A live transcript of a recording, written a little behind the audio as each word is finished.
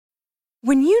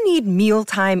When you need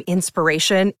mealtime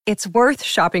inspiration, it's worth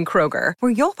shopping Kroger,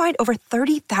 where you'll find over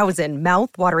 30,000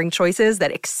 mouth-watering choices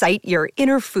that excite your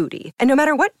inner foodie. And no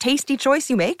matter what tasty choice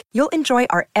you make, you'll enjoy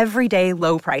our everyday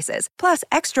low prices, plus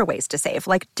extra ways to save,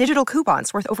 like digital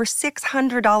coupons worth over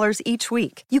 $600 each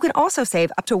week. You can also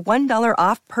save up to $1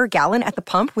 off per gallon at the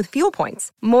pump with fuel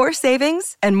points. More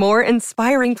savings and more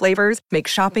inspiring flavors make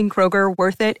shopping Kroger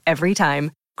worth it every time.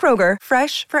 Kroger,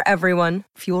 fresh for everyone.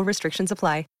 Fuel restrictions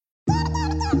apply.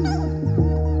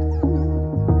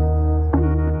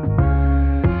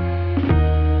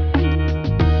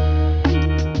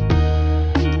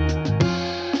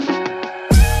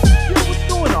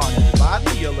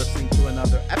 You're listening to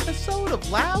another episode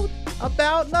of Loud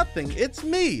About Nothing. It's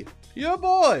me, your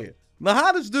boy, the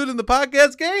hottest dude in the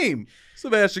podcast game,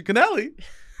 Sebastian Canelli.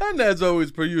 And as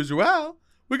always, per usual,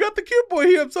 we got the cute boy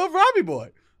here himself, Robbie Boy.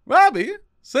 Robbie,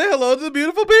 say hello to the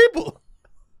beautiful people.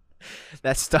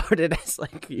 That started as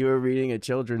like you were reading a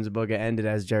children's book and ended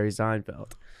as Jerry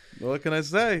Seinfeld. What can I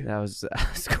say? That was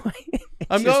quite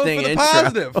I'm going for the intro.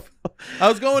 positive. I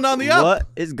was going on the up. What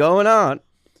is going on?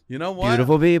 You know what?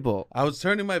 Beautiful people. I was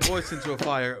turning my voice into a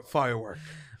firework.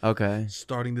 Okay.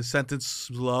 Starting the sentence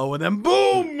slow and then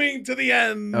booming to the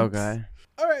end. Okay.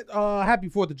 All right. Happy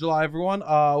 4th of July, everyone.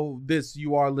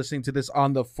 You are listening to this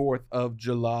on the 4th of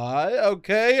July.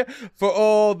 Okay. For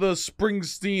all the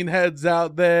Springsteen heads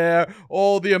out there,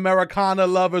 all the Americana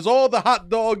lovers, all the hot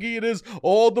dog eaters,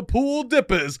 all the pool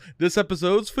dippers, this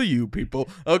episode's for you people.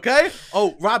 Okay.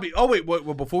 Oh, Robbie. Oh, wait.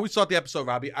 Before we start the episode,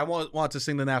 Robbie, I want to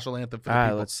sing the national anthem for the All right,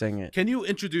 people. let's sing it. Can you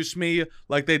introduce me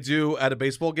like they do at a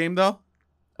baseball game, though?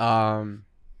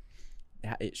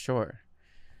 Sure.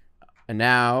 And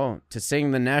now to sing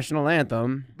the national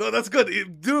anthem. No, that's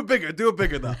good. Do it bigger. Do it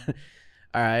bigger, though.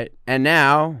 All right. And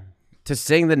now to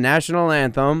sing the national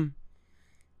anthem,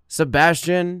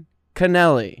 Sebastian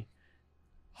Canelli.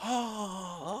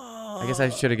 I guess I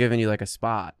should have given you like a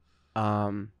spot.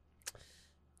 What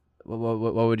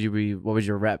would you be? What would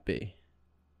your rep be?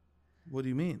 What do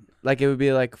you mean? Like it would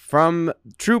be like from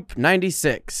Troop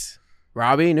 96,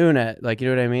 Robbie Nunes. Like, you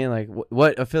know what I mean? Like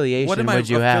what affiliation would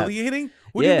you have? Affiliating?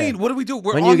 What do you mean? What do we do?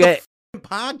 We're when on the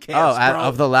podcast, bro.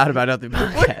 Of the Loud About Nothing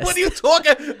podcast. What are you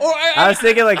talking? I was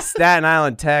thinking like Staten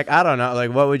Island Tech. I don't know.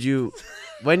 Like, what would you?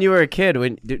 When you were a kid,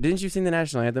 didn't you sing the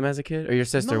national anthem as a kid, or your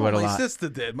sister would a lot? My sister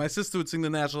did. My sister would sing the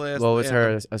national anthem. What was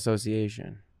her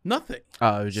association? Nothing.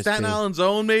 Oh, it was just Staten Island's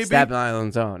own, maybe. Staten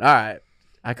Island's own. All right,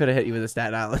 I could have hit you with a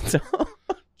Staten Island's own.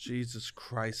 Jesus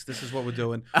Christ, this is what we're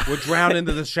doing. We're drowning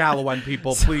into the shallow end,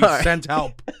 people. Please send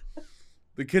help.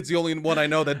 The kid's the only one I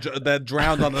know that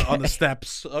drowned on the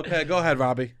steps. Okay, go ahead,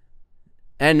 Robbie.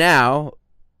 And now,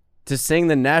 to sing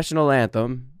the national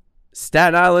anthem,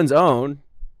 Staten Island's own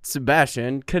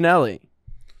Sebastian Canelli.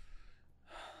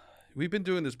 We've been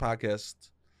doing this podcast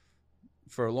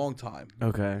for a long time.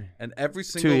 Okay. And every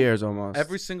single 2 years almost.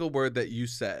 Every single word that you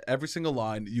said, every single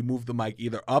line, you moved the mic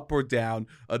either up or down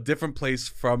a different place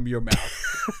from your mouth.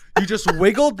 You just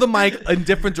wiggled the mic in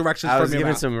different directions from your mouth. I was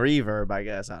giving some reverb, I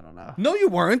guess. I don't know. No, you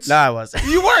weren't. No, I wasn't.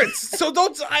 You weren't. So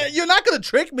you're not going to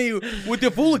trick me with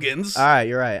your fooligans. All right,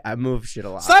 you're right. I move shit a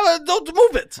lot. Stop, don't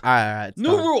move it. All right.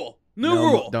 New rule. New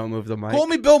rule. Don't move the mic. Call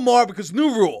me Bill Maher because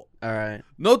new rule. All right.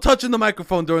 No touching the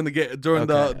microphone during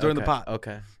the pot.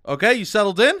 Okay. Okay, you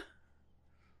settled in?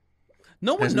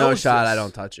 There's no shot I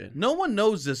don't touch it. No one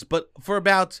knows this, but for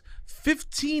about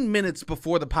 15 minutes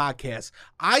before the podcast,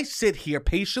 I sit here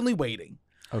patiently waiting.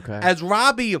 Okay. As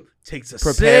Robbie takes a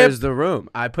prepares sip. the room.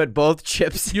 I put both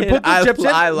chips You in. put the chips in?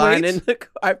 I line Wait. in the.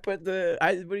 I put the.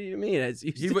 What do you mean?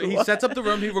 He sets up the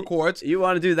room. He records. You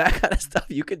want to do that kind of stuff?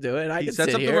 You can do it. He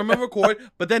sets up the room and record.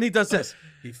 But then he does this.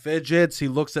 He fidgets. He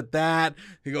looks at that.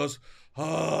 He goes, Yeah,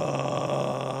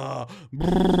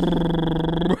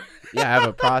 I have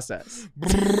a process.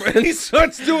 And he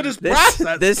starts doing his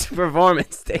process. This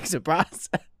performance takes a process.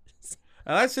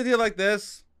 And I sit here like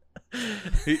this.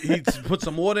 He puts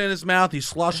some water in his mouth. He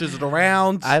slushes it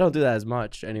around. I don't do that as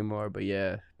much anymore, but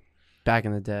yeah. Back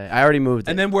in the day. I already moved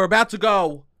it. And then we're about to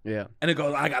go. Yeah. And it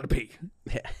goes, I got to pee.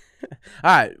 Yeah.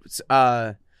 All right.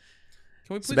 Can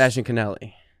we please? Sebastian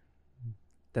Canelli.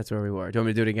 That's where we were. Do you want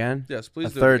me to do it again? Yes,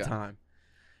 please do it third again. time.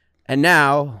 And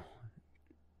now,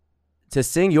 to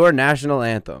sing your national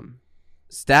anthem,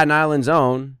 Staten Island's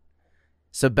own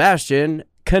Sebastian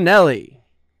Canelli.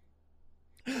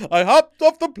 I hopped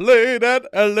off the plane at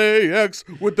LAX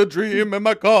with the dream in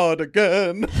my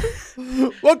cardigan.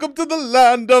 Welcome to the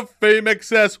land of fame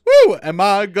excess. Woo! Am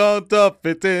I gonna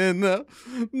fit in?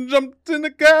 Jumped in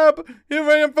a cab. Here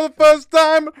I am for the first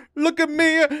time. Look at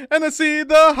me and I see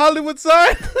the Hollywood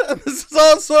sign. This is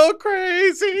all so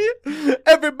crazy.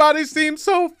 Everybody seems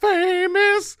so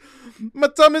famous. My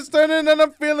tummy's turning and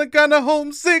I'm feeling kind of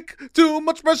homesick. Too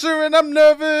much pressure and I'm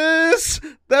nervous.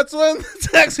 That's when the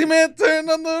taxi man turned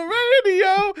on the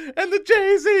radio and the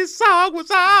Jay-Z song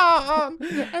was on.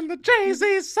 And the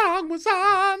Jay-Z song was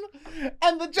on.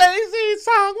 And the Jay-Z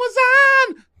song was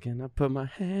on. Can I put my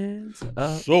hands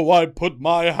up? So I put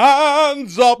my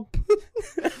hands up.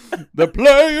 They're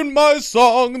playing my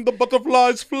song and the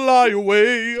butterflies fly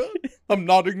away. I'm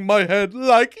nodding my head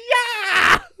like,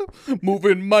 yeah!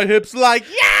 Moving my hips like,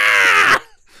 yeah!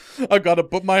 I gotta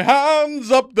put my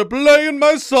hands up. They're playing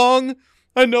my song.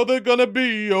 I know they're gonna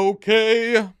be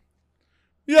okay.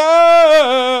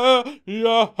 Yeah!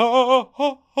 Yeah!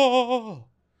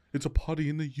 It's a party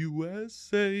in the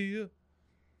USA.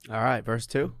 All right, verse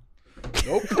 2.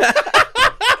 Nope.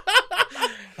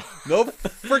 No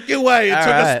freaking way. It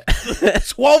All took us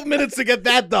 12 minutes to get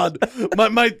that done.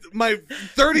 My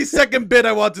 30-second bit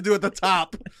I want to do at the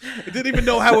top. I didn't even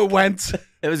know how it went.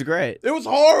 It was great. It was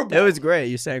horrible. It was great.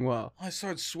 You sang well. I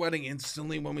started sweating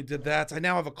instantly when we did that. I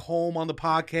now have a comb on the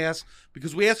podcast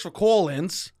because we asked for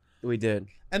call-ins. We did.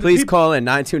 And please call in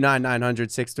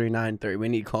 929-900-6393. We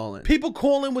need call-in. People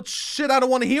call in with shit I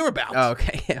don't want to hear about. Oh,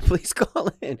 okay. Yeah, please call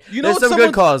in. You know There's some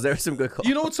good calls. There were some good calls.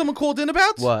 You know what someone called in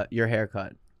about? What? Your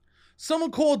haircut.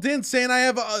 Someone called in saying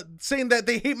saying that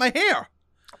they hate my hair.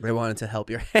 They wanted to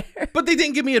help your hair. But they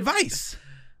didn't give me advice.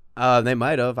 They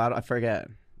might have. I forget.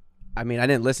 I mean, I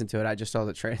didn't listen to it. I just saw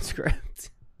the transcript.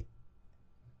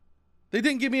 They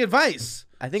didn't give me advice.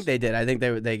 I think they did. I think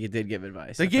they did give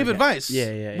advice. They gave advice?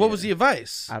 Yeah. What was the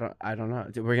advice? I don't know.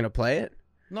 We're going to play it?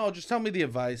 No, just tell me the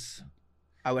advice.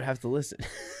 I would have to listen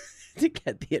to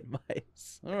get the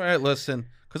advice. All right, listen.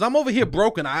 Because I'm over here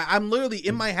broken. I'm literally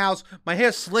in my house. My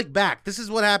hair's slicked back. This is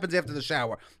what happens after the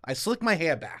shower. I slick my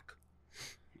hair back.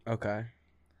 Okay.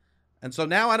 And so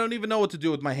now I don't even know what to do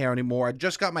with my hair anymore. I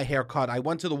just got my hair cut. I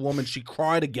went to the woman. She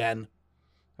cried again.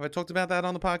 Have I talked about that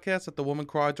on the podcast, that the woman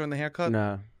cried during the haircut?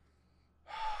 No.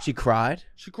 She cried?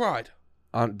 She cried.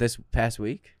 On this past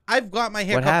week? I've got my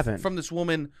hair What cut happened? from this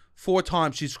woman 4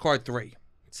 times. She's cried 3.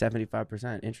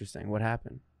 75%. Interesting. What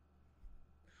happened?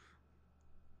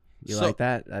 You So- like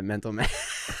that? That mental man.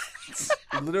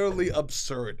 Literally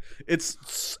absurd.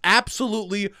 It's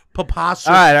absolutely preposterous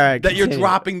All right. that you're continue.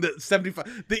 dropping the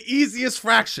 75, the easiest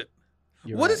fraction.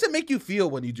 You're What right. does it make you feel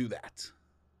when you do that?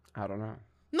 I don't know.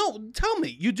 No, tell me.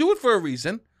 You do it for a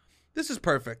reason. This is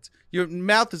perfect. Your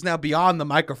mouth is now beyond the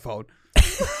microphone.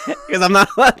 Because I'm not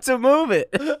allowed to move it.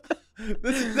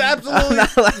 This is absolutely.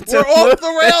 not allowed to We're off move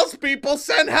the rails, people.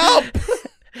 Send help.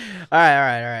 All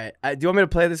right. Do you want me to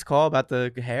play this call about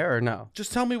the hair or no?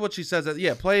 Just tell me what she says.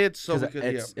 Yeah, play it so we 'Cause could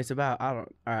hear. it's about, I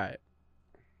don't, all right.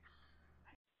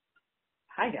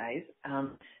 Hi, guys.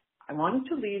 I wanted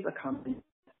to leave a comment.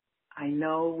 I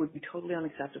know would be totally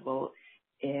unacceptable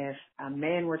if a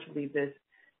man were to leave this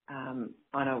on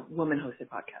a woman-hosted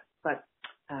podcast, but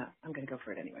I'm going to go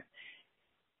for it anyway.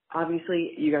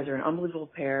 Obviously, you guys are an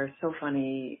unbelievable pair, so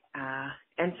funny,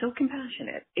 and so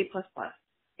compassionate, A++,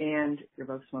 and you're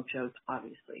both smoke shows,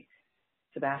 obviously.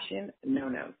 Sebastian, no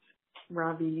notes.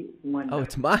 Robbie, 1 note. Oh,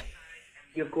 it's my.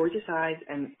 You have gorgeous eyes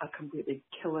and a completely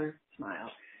killer smile.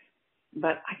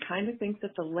 But I kind of think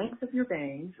that the length of your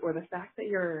bangs, or the fact that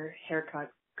your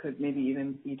haircut could maybe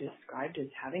even be described as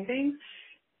having bangs,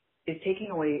 is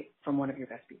taking away from one of your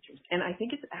best features. And I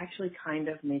think it's actually kind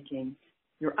of making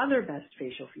your other best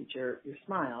facial feature, your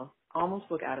smile, almost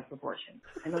look out of proportion.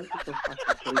 I know this is so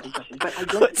frustrating question, but I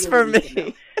don't It's feel for that you can me.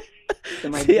 know. So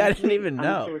my See, I didn't deeply even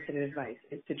know. unsolicited advice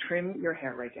is to trim your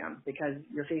hair right down, because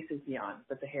your face is beyond,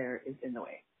 but the hair is in the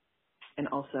way. And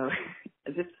also,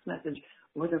 as if this message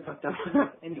wasn't fucked up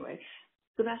anyway,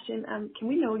 Sebastian, can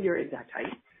we know your exact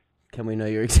height? Can we know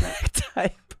your exact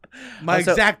type? My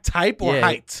Also- exact type or Yeah.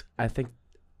 height? I think,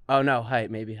 oh no, height,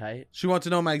 maybe height. She wants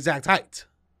to know my exact height.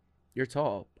 You're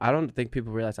tall. I don't think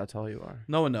people realize how tall you are.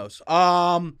 No one knows.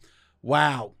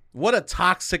 Wow. What a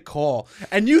toxic call.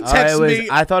 And you text me.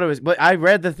 I thought it was, but I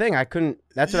read the thing. I couldn't,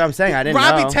 that's what I'm saying. I didn't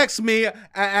Robbie know. texts me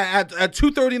at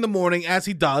 2:30 in the morning, as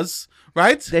he does,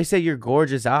 right? They say your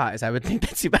gorgeous eyes. I would think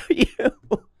that's about you.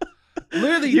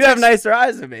 Literally, You have nicer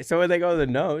eyes than me. So when they go to the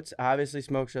notes, obviously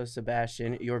Smoke Show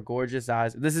Sebastian, your gorgeous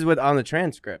eyes. This is on the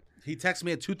transcript. He texted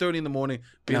me at 2:30 in the morning,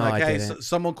 being No, like, I "Hey, didn't.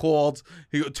 someone called."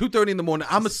 He go 2:30 in the morning.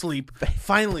 I'm asleep.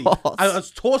 Finally, Balls. I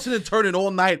was tossing and turning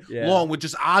all night Yeah. long with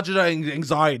just agita and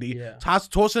anxiety. Yeah.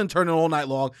 Tossing and turning all night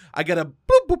long. I get a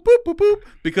boop boop boop boop boop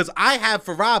because I have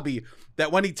for Robbie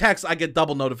that when he texts, I get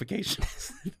double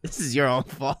notifications. This is your own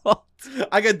fault.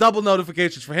 I get double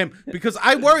notifications for him because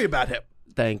I worry about him.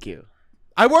 Thank you.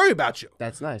 I worry about you.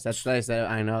 That's nice. That's nice that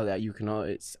I know that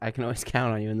I can always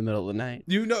count on you in the middle of the night.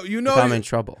 You know, If I'm in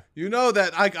trouble. you know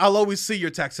that I'll always see your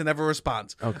text and never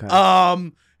respond.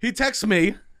 Okay. He texts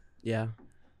me. Yeah.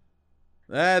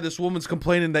 This woman's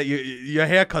complaining that your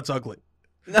haircut's ugly.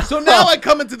 So now I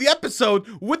come into the episode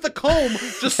with the comb,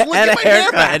 just slicking And a my hair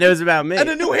haircut, back, and it was about me. and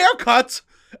a new haircut,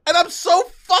 and I'm so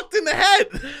fucked in the head.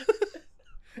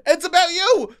 It's about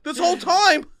you this whole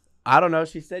time. I don't know.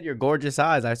 She said your gorgeous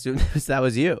eyes. I assumed that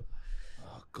was you.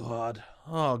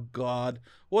 Oh God,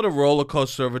 what a roller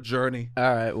coaster of a journey. All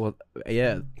right. Well,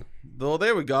 yeah. Well,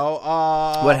 there we go.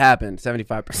 What happened?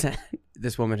 75%.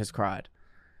 This woman has cried.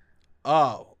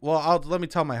 Oh, well, let me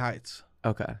tell my heights.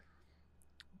 Okay.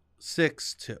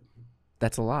 6'2".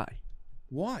 That's a lie.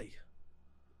 Why?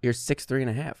 You're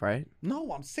 6'3.5", right?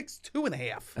 No, I'm 6'2" and a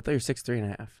half. I thought you were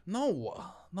 6'3.5". No.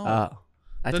 Oh.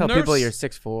 I The tell people nurse- you're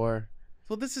 6'4".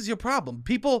 Well, this is your problem.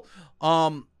 People,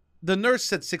 the nurse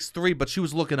said 6'3", but she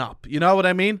was looking up. You know what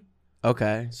I mean?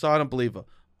 Okay. So I don't believe her.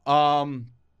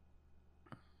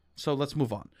 So let's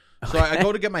move on. So I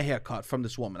go to get my hair cut from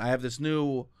this woman. I have this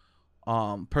new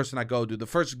person I go to. The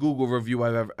first Google review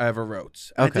I ever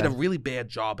wrote. And I did a really bad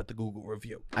job at the Google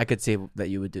review. I could see that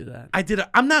you would do that.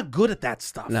 I'm not good at that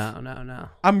stuff. No.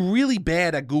 I'm really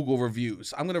bad at Google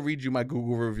reviews. I'm going to read you my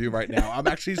Google review right now. I'm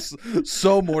actually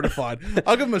so mortified.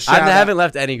 I'll give him a shout out. I haven't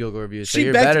left any Google reviews, so She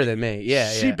you're begged better me. than me.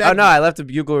 Yeah, She yeah. begged Oh, no, me. I left a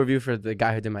Google review for the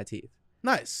guy who did my teeth.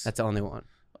 Nice. That's the only one.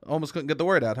 Almost couldn't get the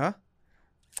word out, huh?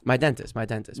 My dentist, my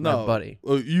buddy.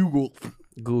 Google.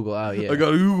 Google, oh, yeah. I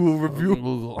got a Google review.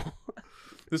 Google.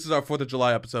 This is our 4th of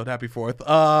July episode. Happy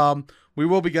 4th. We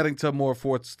will be getting to more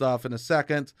 4th stuff in a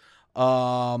second.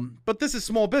 But this is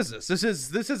small business. This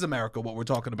is America, what we're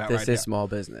talking about right now. This is small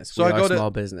business. So We I are go to-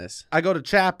 small business. I go to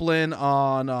Chaplin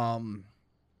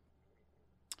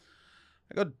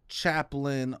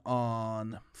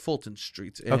on Fulton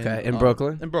Street. In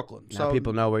Brooklyn? In Brooklyn. Now So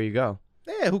people know where you go.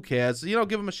 yeah, who cares? You know,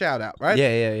 give them a shout out, right?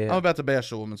 Yeah. I'm about to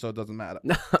bash a woman, so it doesn't matter.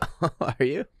 Are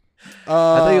you? I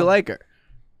thought you like her.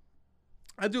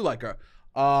 I do like her.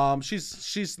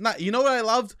 She's not. You know what I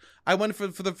loved? I went for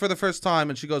the first time,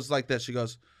 and she goes like this. She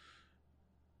goes,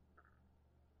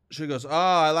 "Oh,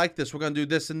 I like this. We're gonna do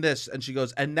this and this." And she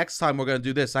goes, "And next time we're gonna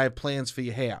do this. I have plans for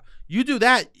your hair. You do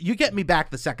that, you get me back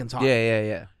the second time.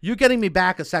 Yeah. You're getting me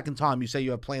back a second time. You say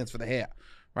you have plans for the hair,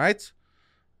 right?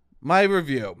 My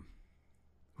review.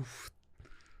 Oof.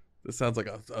 This sounds like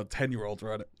a 10-year-old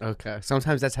wrote it. Okay.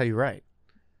 Sometimes that's how you write.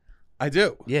 I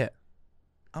do. Yeah.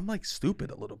 I'm like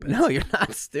stupid a little bit. No, you're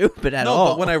not stupid at no, all.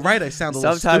 but when I write, I sound a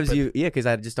little Sometimes stupid. because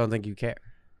I just don't think you care.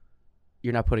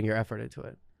 You're not putting your effort into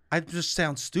it. I just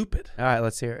sound stupid. All right,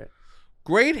 let's hear it.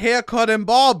 Great haircut and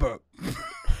barber.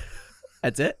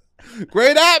 That's it?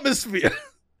 Great atmosphere.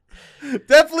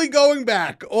 Definitely going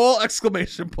back. All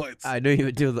exclamation points. I knew you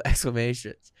would do the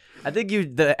exclamations. I think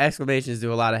the exclamations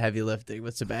do a lot of heavy lifting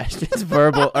with Sebastian's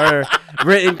verbal or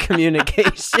written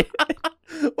communication.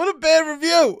 What a bad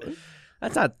review.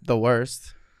 That's not the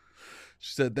worst.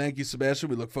 She said, "Thank you, Sebastian.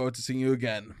 We look forward to seeing you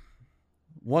again."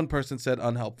 One person said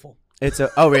unhelpful.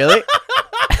 Oh, really?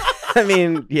 I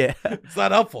mean, yeah. It's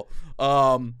not helpful.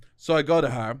 So I go to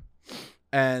her,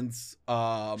 and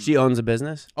She owns a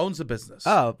business? owns a business.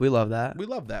 Oh, we love that. We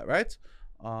love that, right?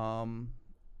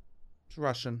 It's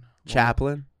Russian.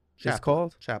 Chaplin, it's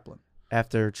called? Chaplin.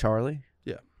 After Charlie?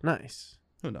 Yeah. Nice.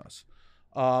 Who knows?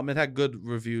 It had good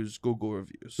reviews, Google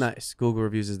reviews. Nice. Google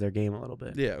reviews is their game a little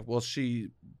bit. Yeah, well, she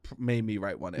made me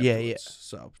write one Yeah, afterwards. yeah.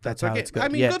 So That's her how game. it's good. I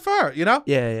mean, Yeah. good for her, you know?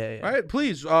 Yeah. Right?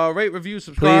 Please rate, review, Please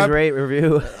subscribe. rate,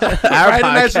 review our Write a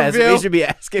nice podcast. review. We should be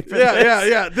asking for this.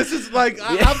 Yeah. This is like,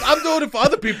 I'm doing it for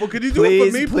other people. Can you do Please,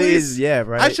 it for me, please? please? Yeah,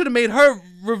 right. I should have made her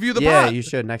review the Yeah, pod. you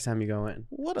should next time you go in.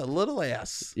 What a little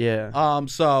ass. Yeah.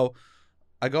 So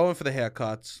I go in for the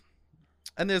haircuts,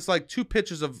 and there's like 2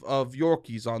 pictures of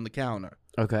Yorkies on the counter.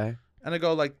 Okay. And I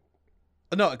go like,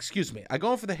 no, excuse me. I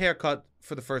go in for the haircut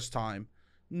for the first time.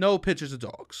 No pictures of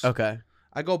dogs. Okay.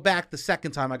 I go back the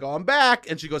second time. I go, I'm back.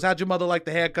 And she goes, how'd your mother like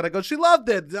the haircut? I go, she loved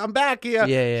it. I'm back here.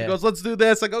 Yeah. She goes, let's do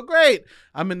this. I go, great.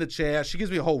 I'm in the chair. She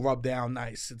gives me a whole rub down.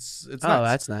 Nice. It's Oh, nice.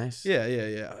 that's nice.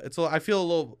 Yeah. I feel a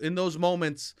little, in those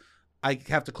moments, I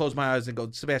have to close my eyes and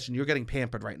go, Sebastian, you're getting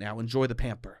pampered right now. Enjoy the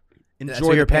pamper. enjoy. That's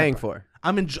what you're the paying pamper.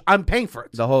 for. I'm paying for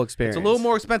it. The whole experience. It's a little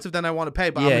more expensive than I want to pay,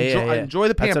 but Yeah, I enjoy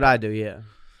the pamper. That's what I do. Yeah.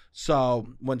 So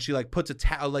when she like puts a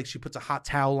towel, like she puts a hot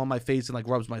towel on my face and like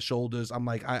rubs my shoulders, I'm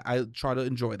like, I try to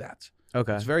enjoy that.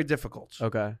 Okay. It's very difficult,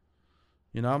 Okay.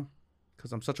 you know,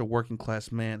 because I'm such a working class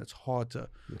man. It's hard to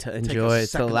enjoy it, to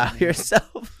second allow opinion.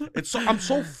 yourself. I'm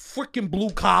so freaking blue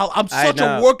collar. I'm I such a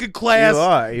know. working class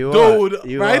You dude, are.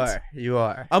 You right? are. You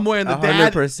are. I'm wearing the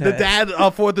 100%. dad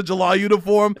 4th of July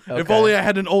uniform. If Okay. only I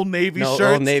had an Old Navy No,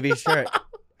 shirt. Old Navy shirt.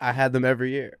 I had them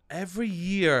every year. Every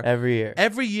year. Every year.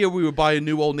 Every year we would buy a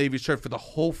new Old Navy shirt for the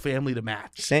whole family to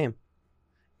match. Same.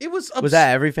 It was Was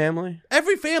that every family?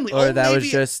 every family? Or Old that Navy,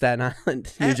 was just Staten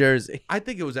Island, New Eh, Jersey? I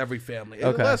think it was every family.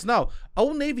 Okay. Let us know.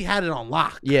 Old Navy had it on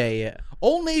lock. Yeah, yeah.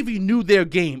 Old Navy knew their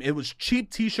game. It was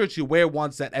cheap T-shirts you wear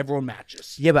once that everyone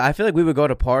matches. Yeah, but I feel like we would go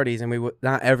to parties and we would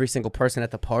not every single person at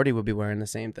the party would be wearing the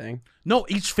same thing. No,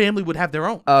 each family would have their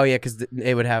own. Oh yeah, because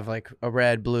they would have like a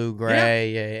red, blue,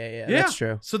 gray. Yeah. That's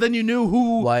true. So then you knew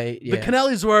who White. the Yeah.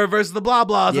 Kennellys were versus the blah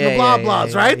blahs Yeah, and the blah yeah,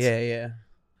 blahs, yeah, right? Yeah.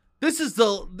 This is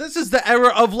the era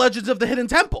of Legends of the Hidden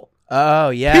Temple. Oh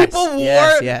yes. People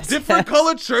wore yes. different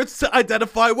colored shirts to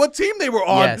identify what team they were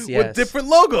on Yes, with yes. different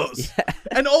logos.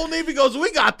 And Old Navy goes, "We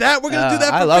got that. We're gonna do that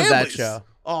for I love that families." show.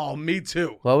 Oh, me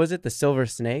too. What was it? The Silver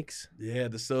Snakes? Yeah,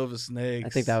 the Silver Snakes. I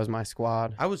think that was my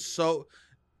squad. I was so.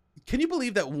 Can you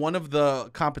believe that one of the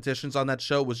competitions on that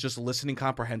show was just listening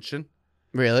comprehension?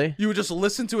 Really? You would just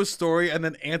listen to a story and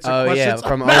then answer Oh yeah, questions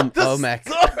from about the Omex.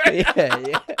 story.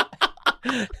 Yeah.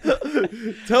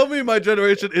 Tell me my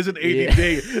generation isn't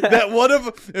ADD. That one of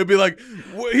it'd be like,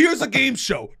 here's a game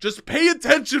show. Just pay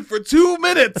attention for 2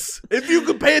 minutes. If you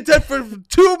can pay attention for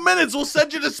 2 minutes, we'll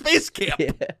send you to space camp.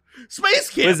 Yeah. Space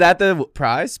camp. Was that the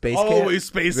prize? Space camp? Always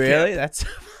space Really? camp. That's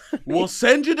We'll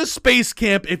send you to space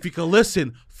camp if you can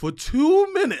listen for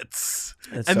 2 minutes.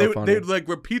 That's and so funny. they'd like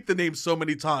repeat the name so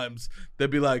many times. They'd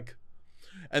be like,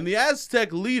 and the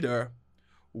Aztec leader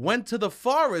went to the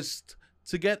forest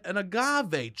to get an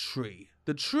agave tree.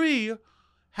 The tree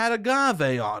had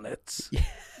agave on it.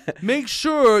 Make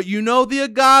sure you know the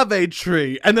agave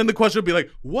tree. And then the question would be like,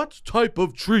 what type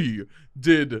of tree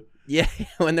did... Yeah,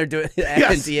 when they're doing it.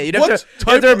 Yes. Yeah, you'd What have to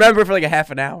type of- remember for like a half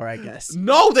an hour, I guess.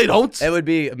 No, they don't. It would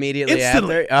be immediately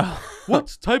Instantly. after. Oh.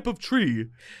 What type of tree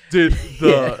did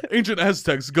the ancient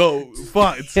Aztecs go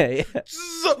find? Yeah.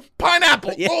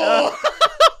 Pineapple. Yeah. Oh.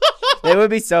 It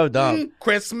would be so dumb.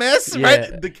 Christmas, Yeah.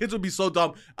 right? The kids would be so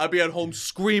dumb. I'd be at home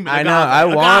screaming. I know. agave, I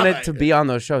wanted agave. to be on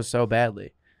those shows so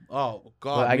badly. Oh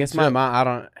God! But I me guess too. my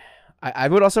mom. I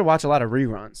would also watch a lot of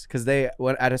reruns because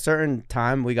at a certain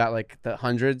time we got like the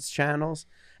hundreds channels,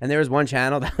 and there was one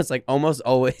channel that was like almost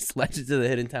always Legends of the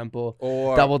Hidden Temple,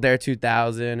 or Double Dare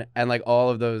 2000, and like all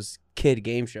of those kid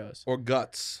game shows. or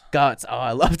guts. Guts. Oh,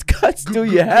 I loved Guts. Do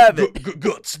you have it?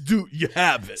 Guts. Do you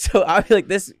have it? So I'd be like,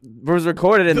 this was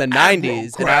recorded in the aggro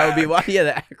 90s, and I would be crag. watching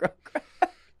the aggro crag.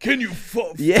 Can you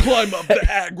Yeah. climb up the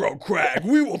aggro crag?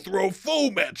 We will throw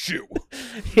foam at you.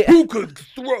 Yeah. Who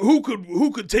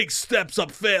could take steps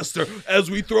up faster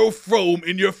as we throw foam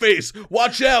in your face?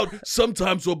 Watch out!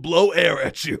 Sometimes we'll blow air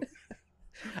at you.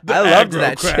 The I loved aggro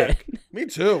that crag. shit. Me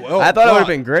too. Oh, I thought it would have God.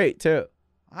 been great too.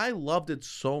 I loved it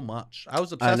so much. I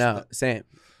was I obsessed know. with it. Same.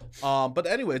 But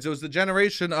anyways, it was the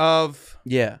generation of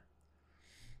Yeah.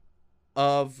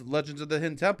 Legends of the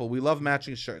Hidden Temple. We love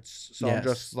matching shirts. So Yes.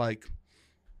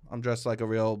 I'm dressed like a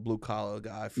real blue collar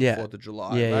guy for Yeah. 4th of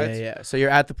July, Yeah, right? yeah. So you're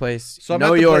at the place. So I'm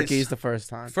no at the Yorkies place. the first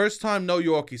time. First time, no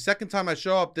Yorkies. Second time I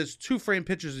show up, there's 2 framed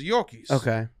pictures of Yorkies.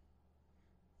 Okay.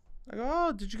 I go,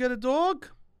 oh, did you get a dog?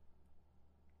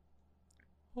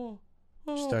 Oh.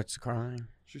 Starts crying.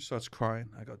 She starts crying.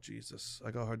 I go, Jesus.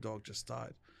 I go, her dog just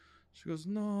died. She goes,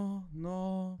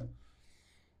 no.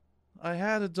 I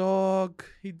had a dog.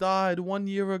 He died 1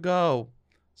 year ago.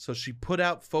 So she put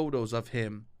out photos of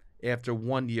him after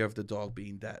 1 year of the dog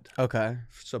being dead. Okay.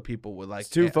 So people would like It's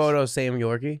 2 ask. photos, same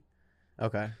Yorkie.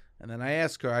 Okay. And then I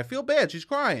ask her, I feel bad. She's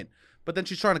crying. But then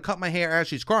she's trying to cut my hair as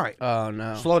she's crying. Oh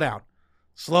no. Slow down.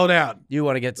 You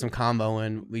want to get some combo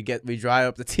in. We dry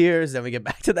up the tears, then we get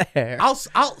back to the hair. I'll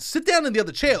sit down in the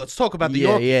other chair. Let's talk about the yeah,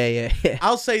 Yorkie. yeah.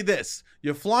 I'll say this.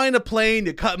 You're flying a plane,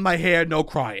 you're cutting my hair, no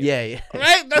crying. Yeah.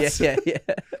 Right? That's, yeah.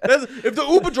 that's if the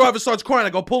Uber driver starts crying, I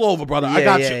go, pull over, brother. I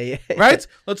got you. Yeah. Right?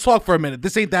 Let's talk for a minute.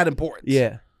 This ain't that important.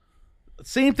 Yeah.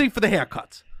 Same thing for the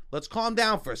haircut. Let's calm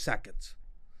down for a second.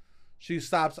 She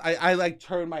stops. I like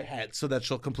turn my head so that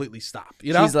she'll completely stop.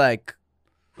 You know? She's like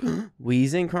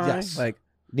wheezing, crying, Yes. like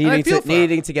I feel for her.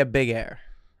 needing to get big air.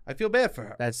 I feel bad for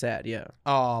her. That's sad. Yeah.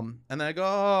 And then I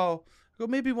go,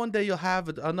 maybe one day you'll have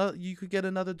another. You could get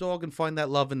another dog and find that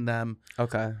love in them.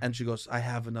 Okay. And she goes, I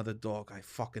have another dog. I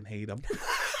fucking hate him.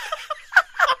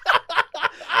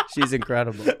 She's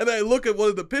incredible. And I look at one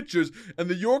of the pictures, and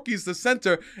the Yorkie's the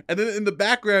center, and then in the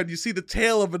background you see the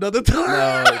tail of another dog.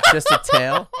 No, just a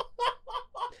tail.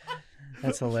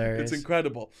 That's hilarious. It's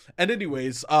incredible. And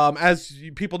anyways, as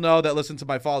people know that listen to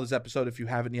my father's episode, if you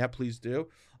haven't yet, please do.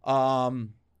 My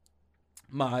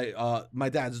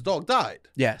dad's dog died.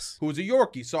 Yes. Who was a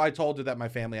Yorkie. So I told her that my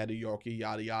family had a Yorkie,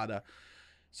 yada yada.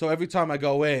 So every time I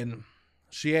go in,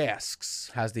 she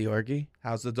asks, How's the Yorkie?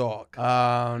 how's the dog?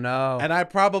 Oh, no. And I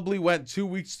probably went 2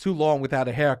 weeks too long without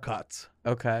a haircut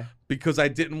Okay. because I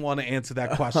didn't want to answer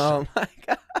that question. Oh, my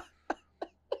God.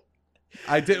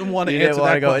 I didn't want to You didn't answer want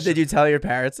that to go. question. Did you tell your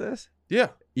parents this? Yeah.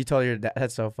 You told your dad.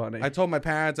 That's so funny. I told my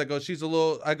parents, I go, she's a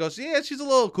little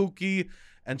kooky.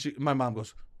 And my mom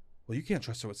goes, well, you can't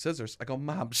trust her with scissors. I go,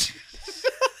 Mom,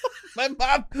 my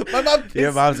mom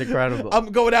Your mom's incredible.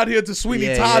 I'm going out here to Sweeney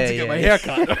Yeah, Todd yeah, to get my yeah.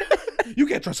 hair cut. You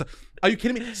can't trust her. Are you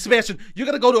kidding me? Sebastian, you're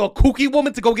going to go to a kooky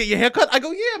woman to go get your hair cut? I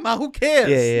go, yeah, Ma, who cares?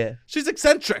 Yeah. She's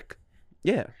eccentric.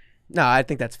 Yeah. No, I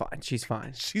think that's fine. She's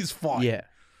fine. She's fine. Yeah.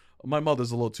 My mother's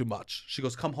a little too much. She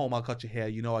goes, come home, I'll cut your hair.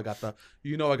 You know I got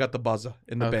the buzzer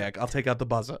in the Okay. bag. I'll take out the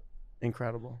buzzer.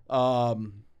 Incredible.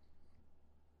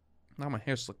 Now my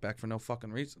hair's slicked back for no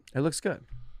fucking reason. It looks good.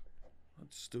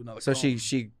 Let's do another So comb.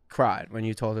 she cried when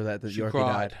you told her that the She Yorkie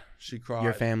cried. died. She cried.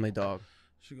 Your family dog.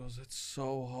 She goes, it's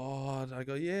so hard. I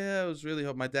go, yeah, it was really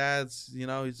hard. My dad's,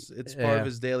 it's part Yeah. of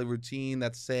his daily routine.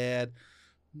 That's sad.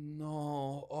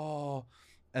 No, oh.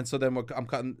 And so then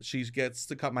she gets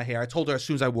to cut my hair. I told her as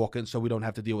soon as I walk in so we don't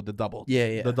have to deal with the double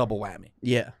whammy.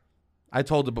 Yeah. I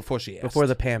told her before she asked. Before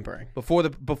the pampering. Before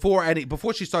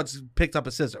she starts picked up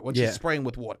a scissor when Yeah. she's spraying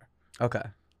with water. Okay.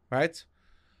 Right?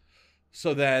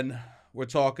 So then we're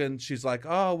talking. She's like,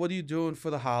 oh, what are you doing for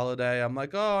the holiday? I'm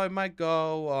like, oh, I might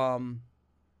go.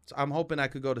 I'm hoping I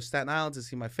could go to Staten Island to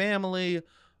see my family.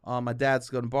 My dad's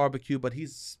going to barbecue, but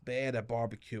he's bad at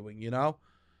barbecuing, you know?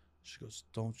 She goes,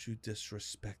 don't you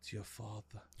disrespect your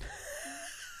father.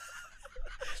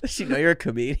 Does she know you're a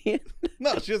comedian?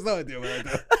 No, she has no idea what I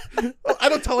do. I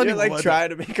don't tell You're anyone. like what I do. trying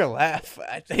to make her laugh.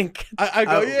 I think. I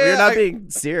go, yeah. You're not being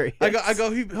serious. I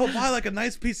go, he'll buy like a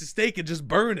nice piece of steak and just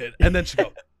burn it. And then she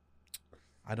go,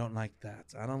 I don't like that.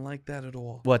 I don't like that at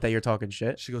all. What, that you're talking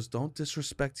shit? She goes, don't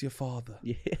disrespect your father.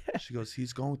 Yeah. She goes,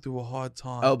 he's going through a hard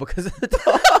time. Oh, because of the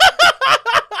dog.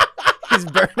 He's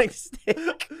burning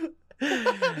steak.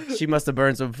 She must have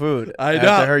burned some food. I know.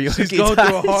 After her She's Yorkie going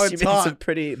through a died. hard She made time. some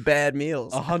pretty bad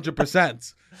meals.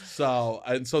 100%. So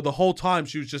the whole time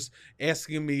she was just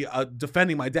asking me,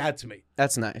 defending my dad to me.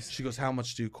 That's nice. She goes, how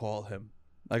much do you call him?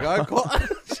 Like, I call.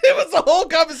 It was a whole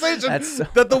conversation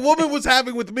that the woman was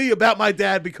having with me about my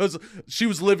dad because she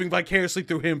was living vicariously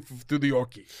through him through the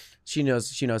Yorkie. She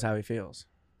knows how he feels.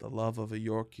 The love of a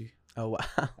Yorkie. Oh wow.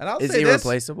 And I'll Is say he this,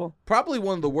 replaceable? probably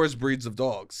one of the worst breeds of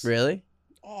dogs. Really?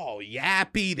 Oh,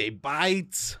 yappy, they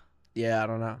bite. Yeah, I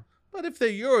don't know. But if they're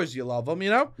yours, you love them, you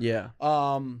know? Yeah.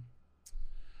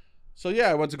 So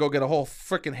yeah, I went to go get a whole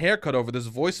freaking haircut over this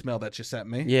voicemail that you sent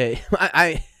me. Yeah.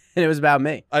 And it was about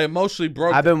me. I emotionally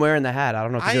broke. I've been wearing the hat. I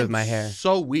don't know if I to do am with my hair.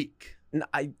 so weak.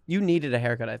 You needed a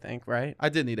haircut, I think, right? I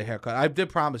did need a haircut. I did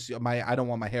promise you I don't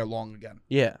want my hair long again.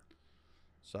 Yeah.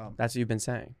 So, That's what you've been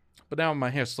saying. but now my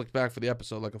hair's slicked back for the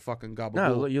episode like a fucking gabagool.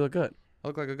 No, you look good. I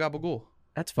look like a gabagool.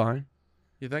 That's fine.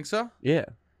 You think so? Yeah.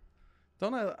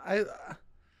 Don't I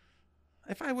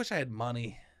if I wish I had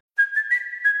money.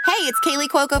 Hey, it's Kaylee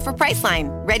Cuoco for Priceline.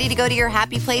 Ready to go to your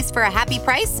happy place for a happy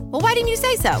price? Well, why didn't you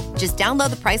say so? Just download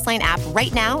the Priceline app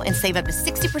right now and save up to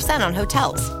 60% on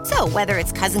hotels. So whether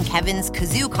it's Cousin Kevin's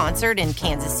Kazoo Concert in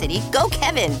Kansas City, go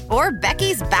Kevin, or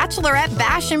Becky's Bachelorette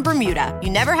Bash in Bermuda, you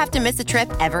never have to miss a trip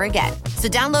ever again. So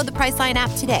download the Priceline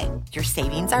app today. Your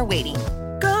savings are waiting.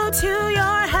 Go to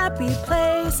your happy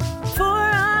place for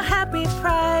a happy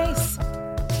price.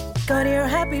 Go to your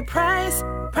happy price,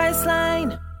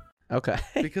 Priceline. Okay.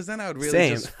 Because then I would really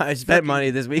Same. just I spent money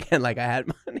this weekend like I had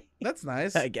money. That's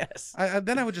nice. I guess.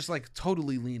 Then I would just like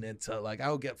totally lean into like I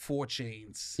would get 4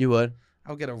 chains. You would?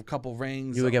 I would get a couple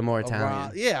rings. You would get more a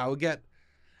Italian. Yeah, I would get.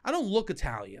 I don't look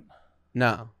Italian,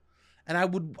 No. and I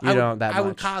would. You don't that I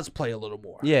would much. cosplay a little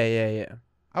more. Yeah.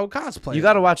 I would cosplay. You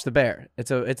got to watch The Bear.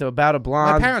 It's about a My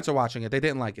blonde. parents are watching it. They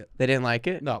didn't like it. They didn't like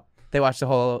it? No. They watched the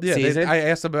whole Yeah, season? I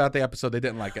asked them about the episode. They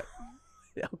didn't like it.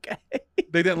 Okay.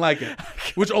 They didn't like it,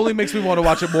 which only makes me want to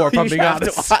watch it more. If I'm You being have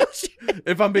to honest. watch it.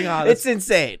 If I'm being honest. It's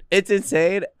insane. It's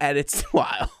insane and it's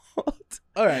wild.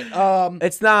 All right.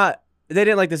 It's not. They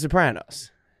didn't like The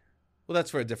Sopranos. Well, that's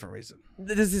for a different reason.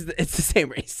 It's the same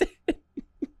reason.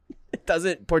 It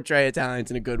doesn't portray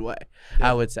Italians in a good way.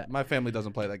 I would say My family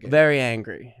doesn't play that game. very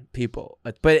angry people.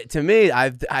 But to me,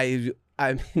 I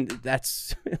mean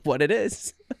that's what it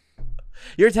is.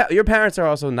 Your parents are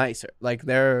also nicer. Like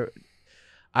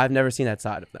I've never seen that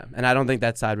side of them, and I don't think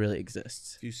that side really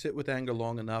exists. If you sit with anger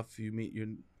long enough, you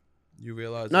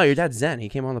realize. No, your dad's Zen. He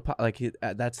came on the like.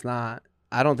 That's not.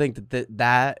 I don't think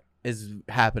that is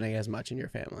happening as much in your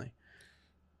family.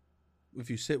 If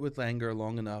you sit with anger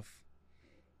long enough,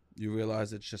 you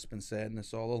realize it's just been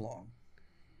sadness all along.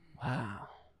 Wow.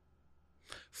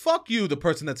 Fuck you, the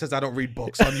person that says I don't read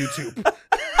books on YouTube.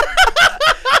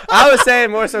 I was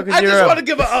saying more so because I just want to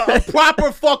give a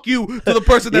proper fuck you to the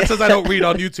person that says I don't read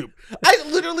on YouTube. I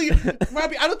literally,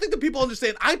 Robbie, I don't think the people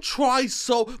understand. I try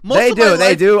so. They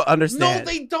do understand.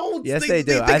 No, they don't. Yes, they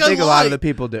do. I think a lot of the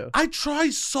people do. I try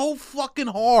so fucking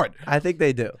hard. I think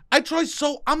they do.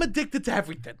 I'm addicted to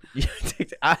everything.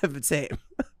 I'm the same.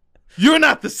 You're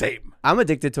not the same. I'm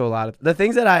addicted to a lot of the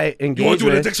things that I engage with. You want to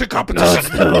do an addiction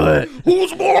competition?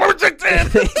 Who's more addicted? The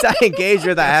things I engage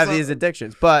with, I have these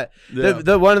addictions. But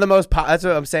the one of the most, that's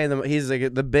what I'm saying. He's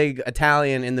like the big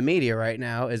Italian in the media right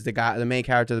now is the main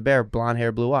character of the bear, blonde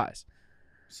hair, blue eyes.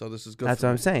 So this is good. That's what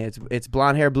I'm saying. It's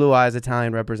blonde hair, blue eyes,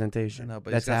 Italian representation. I know,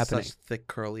 but that's he's got happening. such thick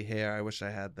curly hair. I wish I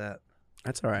had that.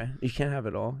 That's all right. You can't have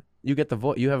it all. You get the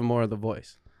voice. You have more of the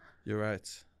voice. You're right.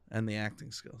 And the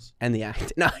acting skills. And the acting.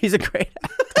 No, he's a great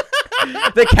actor.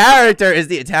 The character is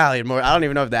the Italian. More, I don't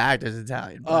even know if the actor is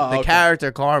Italian. But the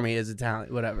character, Carmi, is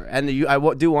Italian. Whatever. And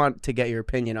I do want to get your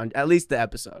opinion on at least the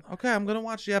episode. Okay, I'm gonna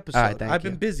watch the episode. All right, I've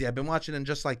been busy. I've been watching it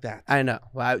just like that. I know.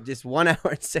 Well, just 1 hour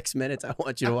and 6 minutes. I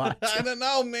want you to watch. I don't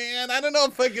know, man. I don't know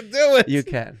if I can do it. You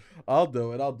can. I'll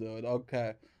do it.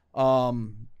 Okay.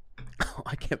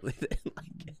 I can't believe they didn't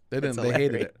like it. They didn't. They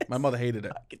hated it. My mother hated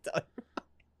it. I can tell you.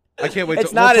 I can't wait.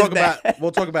 It's not we'll as talk bad. about.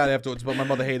 We'll talk about it afterwards. But my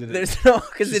mother hated it. There's no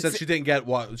because she said she didn't get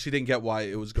why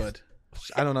it was good.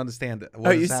 I don't understand it.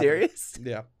 Are you serious?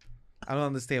 Yeah, I don't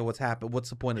understand what's happened. What's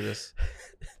the point of this?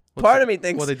 Part of me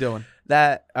thinks what are they doing?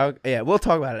 That yeah, we'll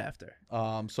talk about it after.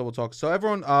 So we'll talk. So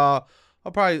everyone,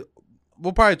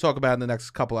 we'll probably talk about it in the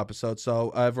next couple episodes. So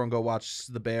everyone go watch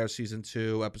The Bear season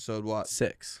 2, episode what?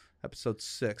 6. Episode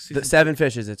 6. The Seven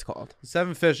Fishes, it's called.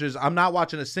 7 Fishes. I'm not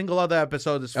watching a single other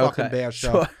episode of this fucking Bear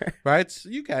show. Sure. Right? So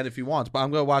you can if you want, but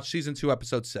I'm going to watch season 2,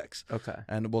 episode 6. Okay.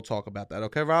 And we'll talk about that.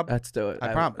 Okay, Rob? Let's do it.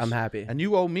 I promise. I'm happy. And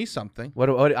you owe me something. What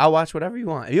I'll watch whatever you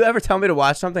want. If you ever tell me to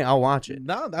watch something, I'll watch it.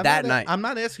 No, that night. I'm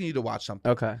not asking you to watch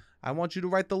something. Okay. I want you to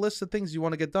write the list of things you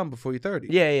want to get done before you're 30.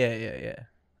 Yeah.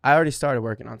 I already started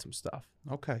working on some stuff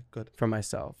Okay, good. for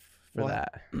myself for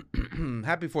that.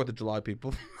 Happy 4th of July,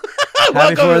 people.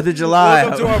 Happy 4th of July.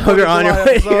 Welcome to our Hope you're on your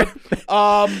way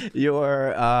episode.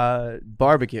 your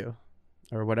barbecue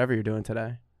or whatever you're doing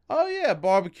today. Oh, yeah,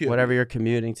 barbecue. Whatever you're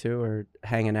commuting to or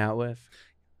hanging out with.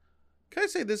 Can I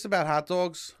say this about hot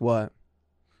dogs? What?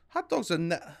 Hot dogs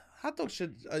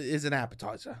is an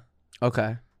appetizer.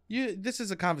 Okay. This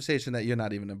is a conversation that you're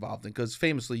not even involved in because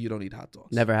famously you don't eat hot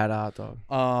dogs. Never had a hot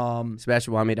dog.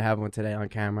 Sebastian wanted me to have one today on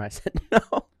camera. I said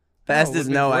no. Fast as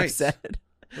no, I said.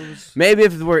 Maybe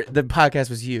if the podcast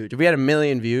was huge, if we had 1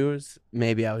 million views,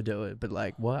 maybe I would do it. But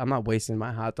like, what? I'm not wasting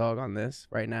my hot dog on this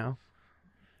right now.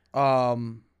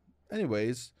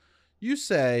 Anyways, you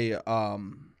say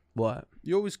what?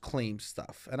 You always claim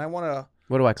stuff, and I want to.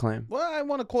 What do I claim? Well, I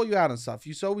want to call you out on stuff.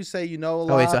 You always say you know a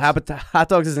lot. Oh wait, so hot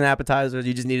dogs is an appetizer.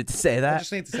 You just needed to say that. I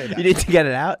just need to say that. You need to get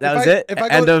it out. That was it.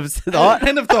 End of thought.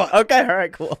 End of thought. Okay, all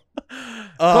right, cool.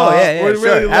 Cool, yeah, we're sure.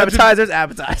 really Appetizers.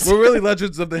 We're really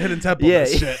legends of the hidden temple. Yeah,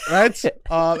 shit, right?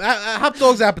 Hot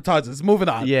dogs, appetizers. Moving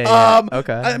on. Yeah.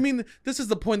 Okay. I mean, this is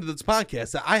the point of this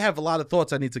podcast. I have a lot of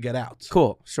thoughts I need to get out.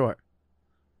 Cool. Sure.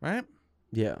 Right.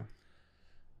 Yeah.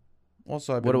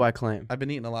 Also, what do I claim? I've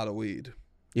been eating a lot of weed.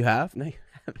 You have? No, you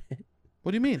haven't.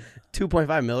 What do you mean?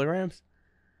 2.5 milligrams?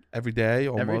 Every day,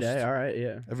 almost. Every day, all right,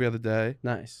 yeah. Every other day.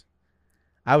 Nice.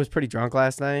 I was pretty drunk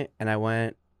last night, and I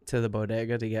went to the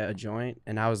bodega to get a joint,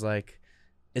 and I was like,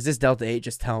 is this Delta 8?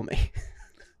 Just tell me.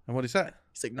 And what did he say?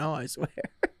 He's like, no, I swear.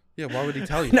 Yeah, why would he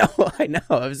tell you? No, I know.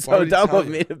 It was so dumb of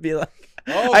me to be like,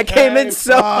 okay, I came in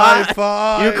so hot.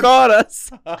 Fine. You caught us.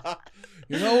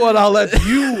 You know what? I'll let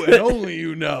you and only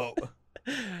you know.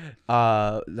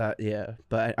 Yeah.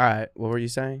 But all right, what were you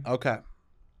saying? Okay.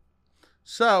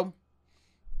 So,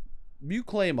 you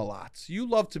claim a lot. You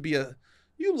love to be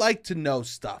you like to know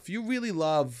stuff. You really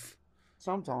love.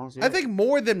 Sometimes. Yeah. I think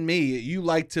more than me, you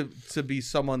like to be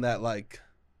someone that like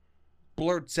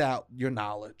blurts out your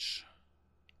knowledge.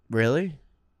 Really?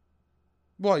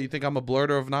 Well, you think I'm a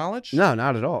blurter of knowledge? No,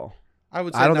 not at all. I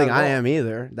would say I don't think not at I all. am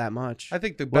either that much. I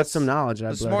think what's some knowledge that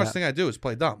I the blurt smartest out? thing I do is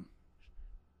play dumb.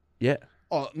 Yeah.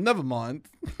 Oh, never mind.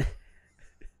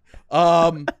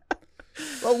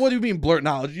 Well, what do you mean blurt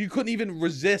knowledge? You couldn't even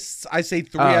resist. I say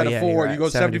 3 out of 4. Right. You go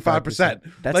 75%.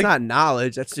 That's like, not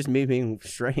knowledge. That's just me being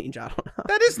strange. I don't know.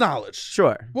 That is knowledge.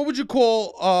 Sure. What would you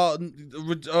call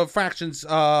fractions?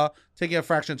 Taking a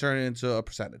fraction, turning it into a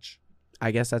percentage.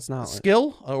 I guess that's knowledge.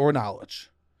 Skill or knowledge?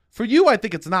 For you, I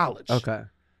think it's knowledge. Okay.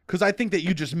 Because I think that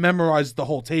you just memorized the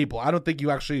whole table. I don't think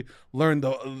you actually learned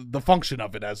the function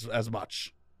of it as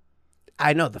much.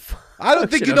 I know I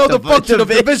don't think you know the function of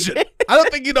division. I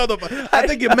don't think you know I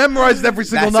think you memorized every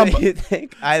single number. What you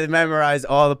think? I memorized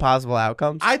all the possible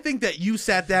outcomes. I think that you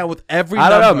sat down with every I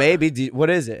don't number. know. Maybe.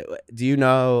 What is it? Do you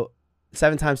know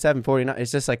 7 times 7, 49?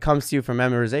 It's just like comes to you from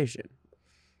memorization.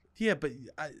 Yeah, but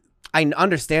I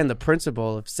understand the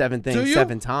principle of 7 things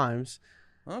 7 times.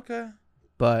 Okay.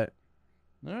 But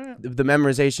all right. The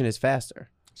memorization is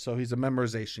faster. So he's a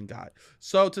memorization guy.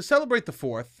 So to celebrate the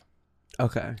 4th.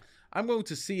 Okay. I'm going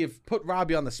to put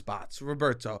Robbie on the spots.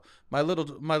 Roberto, my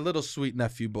little sweet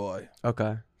nephew boy.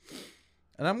 Okay.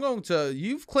 And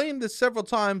you've claimed this several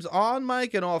times on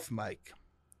mic and off mic.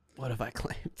 What have I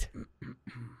claimed?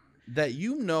 That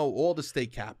you know all the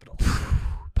state capitals.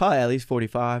 Probably at least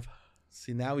 45.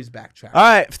 See, now he's backtracking. All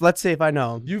right, let's see if I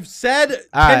know them. You've said,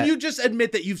 you just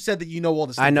admit that you've said that you know all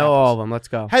the state I know capitals? all of them. Let's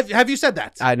go. Have you said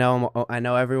that? I know them. I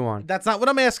know everyone. That's not what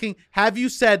I'm asking. Have you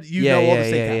said you know all the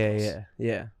state capitals?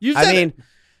 Yeah. You said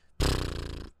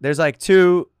there's like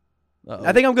 2. Uh-oh.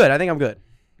 I think I'm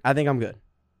good.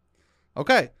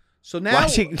 Okay. So now. Why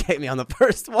she get me on the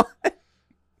first one?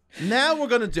 Now we're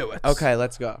going to do it. Okay,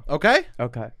 let's go. Okay?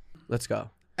 Okay, let's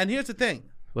go. And here's the thing.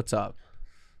 What's up?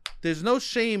 There's no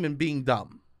shame in being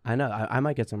dumb. I know. I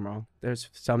might get some wrong. There's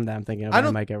some that I'm thinking of I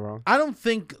might get wrong. I don't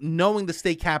think knowing the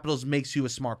state capitals makes you a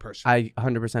smart person. I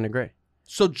 100% agree.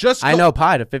 So just I know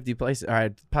pi to 50 places. All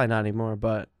right, probably not anymore,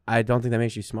 but I don't think that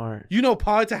makes you smart. You know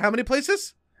pi to how many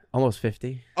places? Almost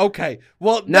 50. Okay.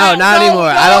 Well, not anymore.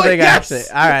 I don't think actually.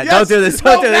 All right, don't do this.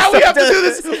 Don't do this. Now we have to do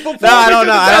this. No, I don't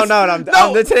know. I don't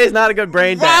know. Today's not a good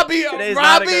brain day.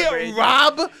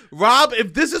 Rob,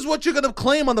 if this is what you're going to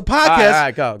claim on the podcast.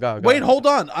 All right, go. Wait, hold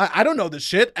on. I don't know this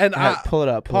shit. And pull it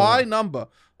up. Pi number.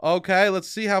 Okay, let's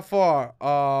see how far.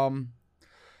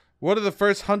 What are the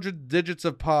first 100 digits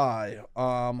of pi?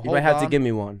 You might have to give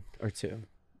me 1 or 2.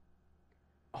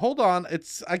 Hold on.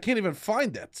 I can't even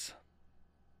find it.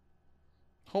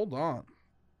 Hold on.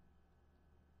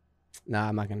 Nah,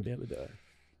 I'm not going to be able to do it.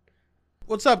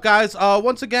 What's up, guys?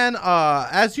 Once again,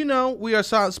 as you know, we are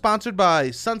sponsored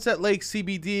by Sunset Lake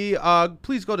CBD.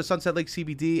 Please go to Sunset Lake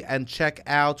CBD and check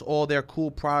out all their cool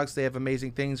products. They have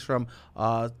amazing things from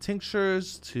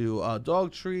tinctures to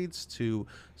dog treats to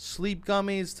sleep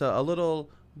gummies to a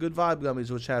little good vibe gummies,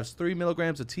 which has 3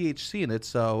 milligrams of THC in it.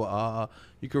 So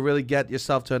you can really get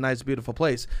yourself to a nice, beautiful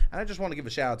place. And I just want to give a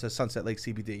shout out to Sunset Lake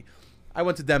CBD. I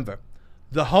went to Denver,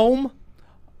 the home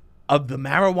of the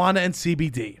marijuana and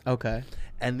CBD. Okay.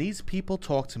 And these people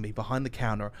talk to me behind the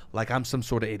counter like I'm some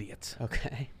sort of idiot.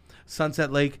 Okay. Sunset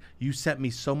Lake, you sent me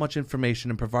so much information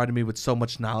and provided me with so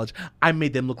much knowledge. I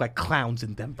made them look like clowns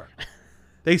in Denver.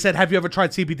 They said, have you ever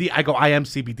tried CBD? I go, I am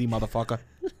CBD, motherfucker.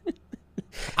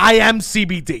 I am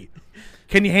CBD.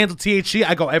 Can you handle THC?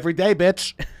 I go, every day,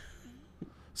 bitch.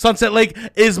 Sunset Lake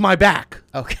is my back.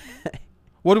 Okay.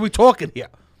 What are we talking here?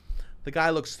 The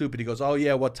guy looks stupid. He goes, oh,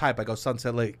 yeah, what type? I go,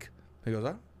 Sunset Lake. He goes,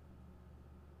 huh?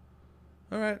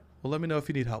 All right. Well, let me know if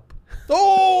you need help.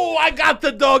 Oh, I got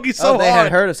the doggy so they hard.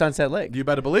 had heard of Sunset Lake. You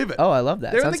better believe it. Oh, I love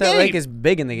that. They're Sunset Lake is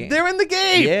big in the game. They're in the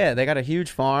game. Yeah, they got a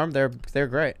huge farm. They're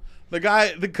great. The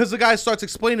guy starts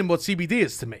explaining what CBD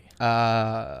is to me.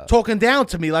 Talking down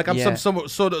to me like I'm some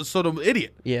sort of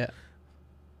idiot. Yeah.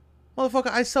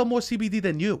 Motherfucker, I sell more CBD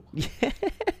than you. Yeah.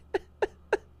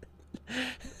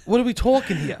 What are we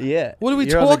talking here? Yeah. What are we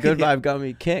You're talking on the good here? vibe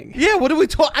gummy king. Yeah, what are we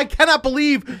talking? I cannot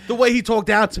believe the way he talked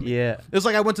down to me. Yeah. It was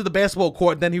like I went to the basketball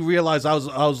court and then he realized I was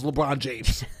LeBron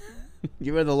James.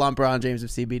 You were the LeBron James of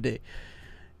CBD.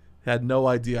 Had no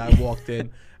idea. I walked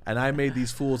in and I made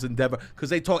these fools in Denver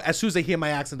because they talk as soon as they hear my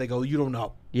accent, they go, "You don't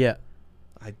know." Yeah.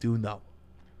 I do know.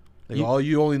 They go, "Oh,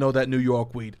 you only know that New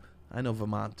York weed." I know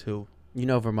Vermont too. You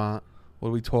know Vermont. What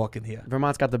are we talking here?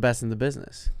 Vermont's got the best in the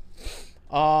business.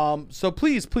 So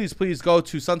please go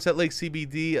to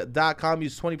sunsetlakecbd.com.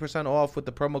 Use 20% off with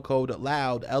the promo code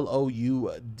LOUD,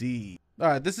 LOUD. All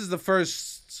right, this is the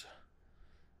first.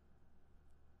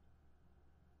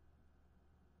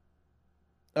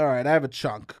 All right, I have a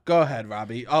chunk. Go ahead,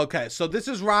 Robbie. Okay, so this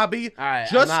is Robbie. All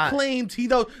right, Claimed he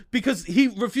knows because he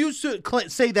refused to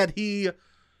say that he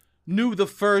knew the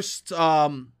first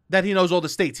that he knows all the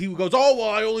states. He goes, oh, well,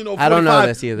 I only know 45. I don't know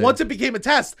this either. Once it became a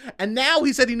test. And now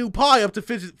he said he knew pi up to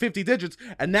 50 digits.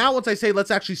 And now once I say,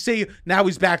 let's actually see, now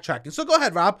he's backtracking. So go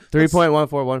ahead, Rob.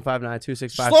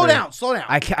 3.141592653. Slow down.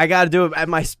 I got to do it at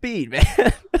my speed, man.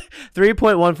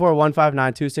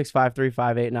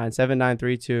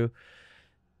 3.141592653589793.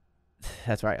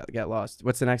 That's right. I got lost.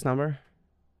 What's the next number?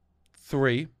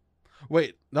 3.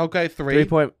 Wait. Okay, 3.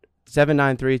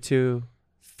 3.79323.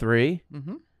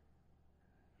 Mm-hmm.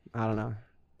 I don't know.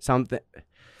 Something.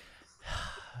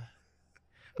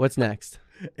 What's next?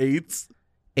 8.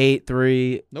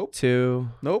 832. Nope. 2.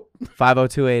 Nope.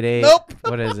 50288. Nope.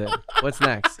 What is it? What's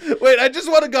next? Wait, I just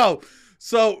want to go.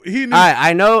 So he knew. All right,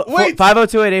 I know. Wait.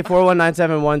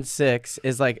 50288419716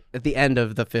 is like at the end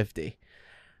of the 50.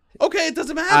 Okay, it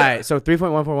doesn't matter. All right, so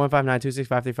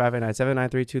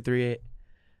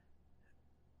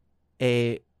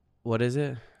 3.1415926535897932338. What is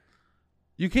it?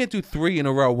 You can't do 3 in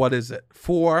a row. What is it?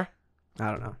 4?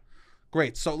 I don't know.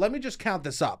 Great. So let me just count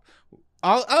this up.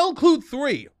 I'll include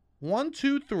 3. 1,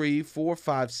 2, 3, 4,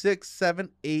 5, 6, 7,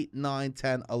 8, 9,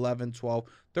 10, 11, 12,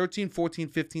 13, 14,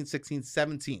 15, 16,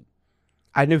 17.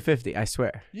 I knew 50, I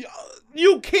swear.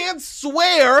 You can't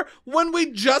swear when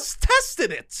we just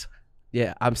tested it.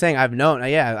 Yeah, I'm saying I've known.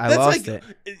 Yeah, I lost it.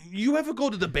 You ever go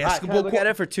to the All right, basketball can I look court? at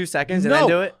it for 2 seconds and No, then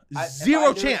do it?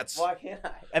 zero chance. Why can't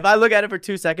I? If I look at it for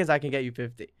 2 seconds, I can get you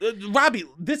 50. Robbie,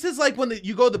 this is like when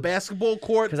you go to the basketball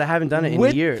court. Because I haven't done it in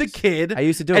with years. the kid. I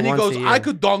used to do it and he once goes, a year. I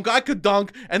could dunk,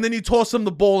 and then you toss him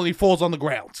the ball and he falls on the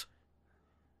ground.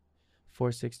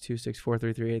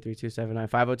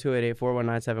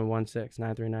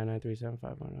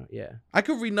 4626433383759 Yeah. I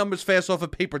could read numbers fast off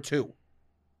of paper too.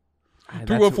 That's-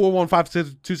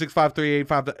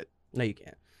 31415265385. No, you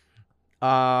can't.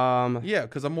 Yeah,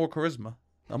 because I'm more charisma.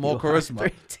 I'm all You are charisma.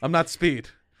 13. I'm not speed.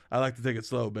 I like to take it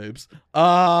slow, babes.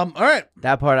 All right.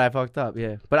 That part I fucked up,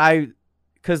 yeah. But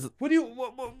because What do you?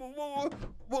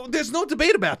 There's no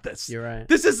debate about this. you're right.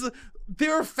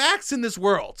 There are facts in this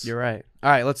world. You're right. All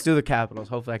right, let's do the Capitals.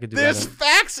 Hopefully I could do There's better.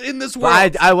 facts in this world.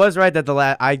 But I was right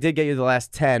that I did get you the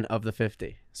last 10 of the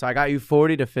 50. So I got you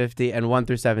 40 to 50 and 1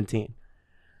 through 17.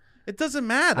 It doesn't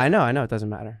matter. I know. It doesn't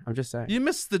matter. I'm just saying. You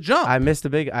missed the jump. I missed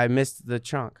the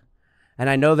chunk. And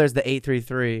I know there's the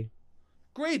 833.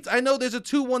 Great. I know there's a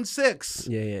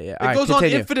 216. Yeah. It All right, goes on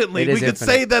continue. infinitely. It We is could infinite.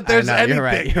 say that there's I know,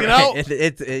 anything. You're you right.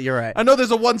 know? You're right. I know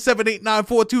there's a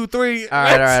 1789423. All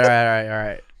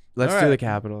right. Let's All do right. the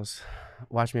Capitals.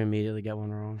 Watch me immediately get one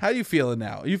wrong. How you feeling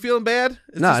now? Are you feeling bad?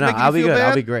 Is No, this making I'll you be feel good. bad?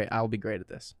 I'll be great. I'll be great at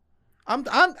this. I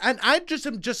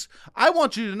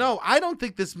want you to know. I don't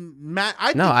think this.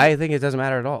 I think it doesn't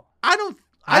matter at all. I don't.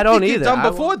 I don't think either. You're done I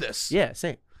before won't- this. Yeah,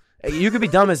 same. You could be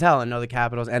dumb as hell and know the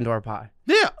Capitals and or pie.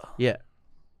 Yeah. Yeah.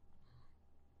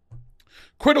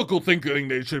 Critical thinking.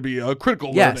 They should be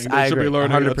critical Yes, learning. I They should be agree.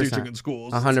 learning 100%. teaching in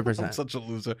schools. 100%. I'm such a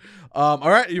loser. All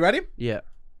right. You ready? Yeah.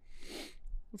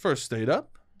 First state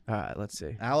up. All right, let's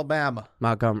see. Alabama.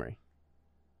 Montgomery.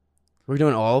 We're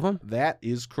doing all of them? That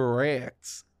is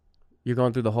correct. You're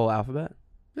going through the whole alphabet?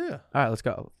 Yeah. All right, let's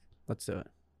go. Let's do it.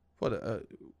 What?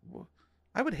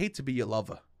 I would hate to be your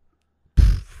lover.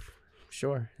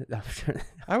 Sure. I'm sure.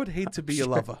 I would hate to be your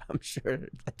lover. I'm sure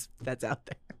that's out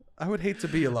there. I would hate to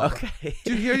be your lover. Okay.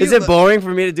 Do you hear Is you- it boring for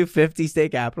me to do 50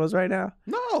 state capitals right now?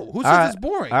 No. Who says All right. it's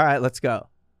boring? All right, let's go.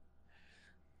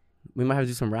 We might have to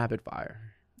do some rapid fire.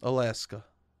 Alaska.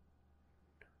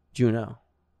 Juneau.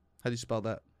 How do you spell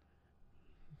that?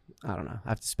 I don't know. I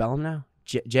have to spell them now.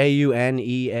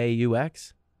 Juneaux.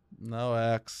 No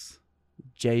X.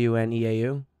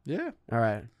 Juneau. Yeah. All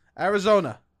right.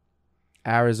 Arizona.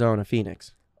 Arizona,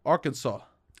 Phoenix, Arkansas.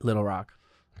 Little Rock,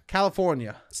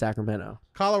 California. Sacramento,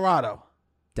 Colorado.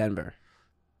 Denver,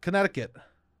 Connecticut.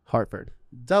 Hartford,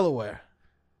 Delaware.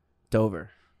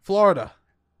 Dover, Florida.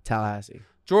 Tallahassee,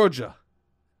 Georgia.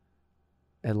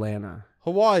 Atlanta,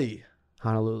 Hawaii.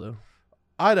 Honolulu,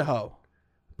 Idaho.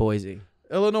 Boise,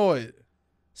 Illinois.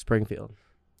 Springfield,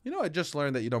 You know, I just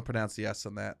learned that you don't pronounce the S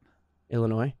on that.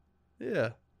 Illinois. Yeah.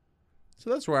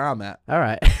 So that's where I'm at. All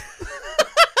right.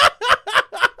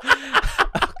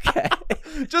 Okay.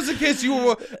 Just in case you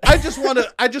were, I just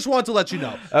want to let you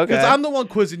know. Okay. Because I'm the one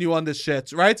quizzing you on this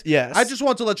shit, right? Yes. I just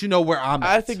want to let you know where I'm at.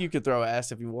 I think you could throw an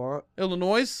S if you want.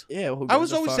 Illinois? Yeah. Who I gives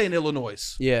was a always fuck? saying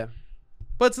Illinois. Yeah.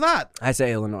 But it's not. I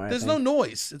say Illinois. There's no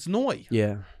noise. It's Noi.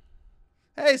 Yeah.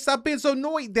 Hey, stop being so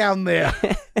Noi down there.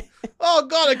 Oh,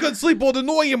 God, I couldn't sleep all the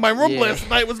Noi in my room Yeah. last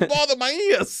night. It was bothering my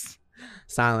ears.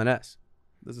 Silent S.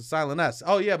 There's a silent S.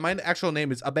 Oh, yeah, my actual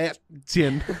name is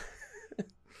Abatin.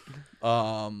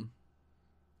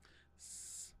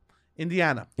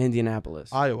 Indiana.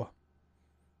 Indianapolis. Iowa.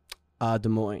 Des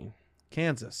Moines.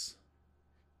 Kansas.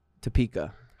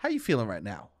 Topeka. How you feeling right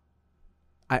now?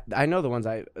 I know the ones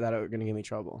that are gonna give me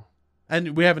trouble.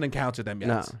 And we haven't encountered them yet.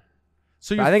 No.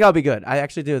 So I think I'll be good. I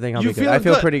actually do think I'll be good. I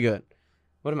feel pretty good.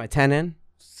 What am I, 10 in?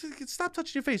 Stop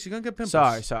touching your face. You're gonna get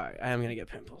pimples. Sorry. I am gonna get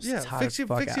pimples. Yeah, fix your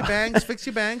bangs. Fix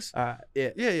your bangs.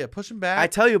 Yeah. Push them back. I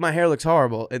tell you, my hair looks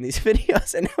horrible in these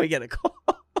videos, and then we get a call.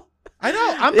 I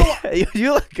know.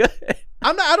 You look good.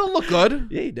 I don't look good.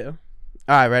 Yeah, you do.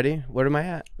 All right, ready? Where am I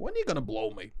at? When are you gonna blow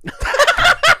me?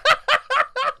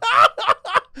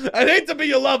 I'd hate to be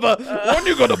your lover. When are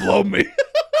you gonna blow me?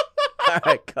 All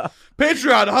right, go.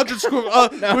 Patreon,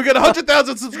 100. We got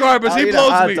 100,000 subscribers. He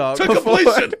blows me to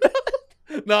completion.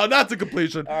 No, not to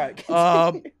completion. All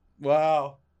right.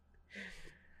 Wow.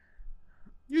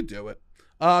 You do it.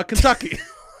 Kentucky.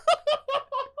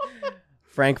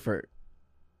 Frankfurt.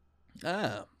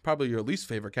 Probably your least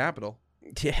favorite capital.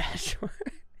 Yeah, sure.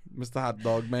 Mr. Hot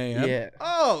Dog Man. Yeah.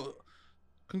 Oh,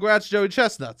 congrats, Joey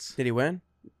Chestnuts. Did he win?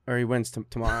 Or he wins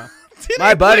tomorrow?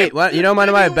 My buddy, one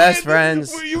of my best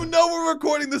friends. You know we're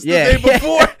recording this the day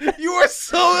before. You are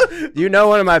so. You know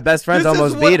one of my best friends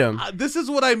almost beat him. This is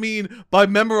what I mean by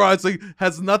memorizing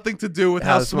has nothing to do with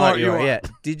how smart you are. Yeah.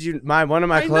 Did you? One of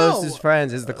my closest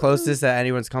friends is the closest that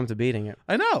anyone's come to beating him.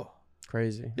 I know.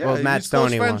 Crazy. Yeah, well, Matt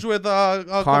Stoney won. Friends with Carmen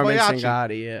Kobayashi.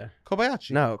 Sangati, yeah.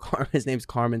 Kobayashi. No, his name's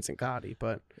Carmen Sangati,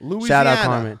 but Louisiana. Shout out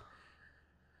Carmen.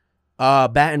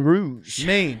 Baton Rouge.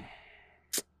 Maine.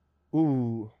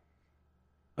 Ooh.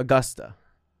 Augusta.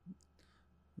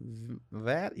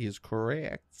 That is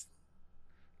correct.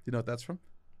 You know what that's from?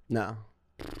 No.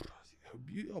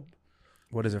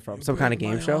 What is it from? Some kind of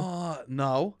game show?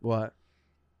 No. What?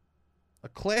 A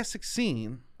classic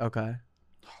scene. Okay.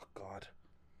 Oh, God.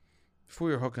 Before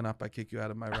we were hooking up, I kick you out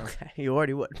of my room. Okay. You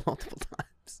already would multiple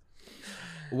times.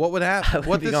 What would happen?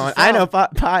 What this going? I know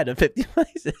pie to 50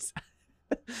 places.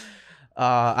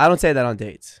 I don't say that on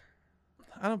dates.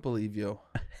 I don't believe you.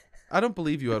 I don't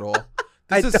believe you at all.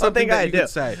 This is something that you could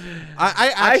say.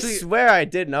 I actually swear I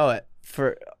did know it.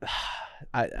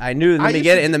 I knew in the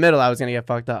beginning, in the middle, I was gonna get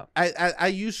fucked up. I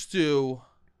used to.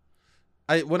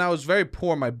 When I was very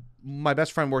poor, my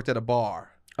best friend worked at a bar.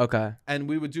 Okay. And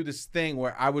we would do this thing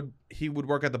where he would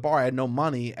work at the bar. I had no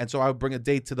money, and so I would bring a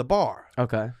date to the bar.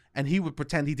 Okay. And he would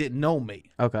pretend he didn't know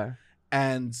me. Okay.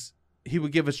 And he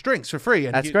would give us drinks for free.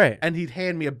 And that's great. And he'd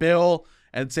hand me a bill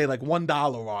and say like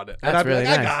 $1 on it. And I'd be like,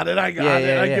 nice. I got it.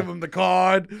 I'd give him the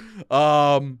card.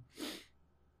 And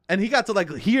he got to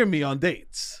like hear me on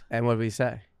dates. And what did we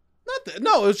say?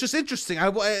 No, it was just interesting. I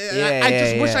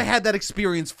just wish I had that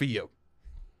experience for you.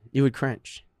 You would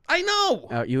cringe. I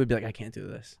know. You would be like, I can't do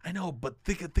this. I know, but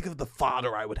think of the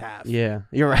fodder I would have. Yeah,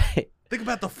 you're right. Think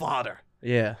about the fodder.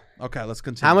 Yeah. Okay, let's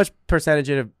continue. How much percentage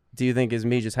do you think is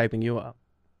me just hyping you up?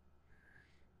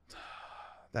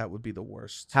 That would be the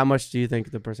worst. How much do you think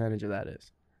the percentage of that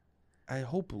is? I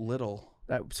hope little.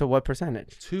 So what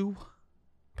percentage? 2?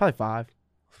 Probably 5.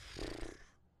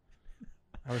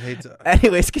 I would hate to.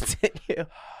 Anyways, continue.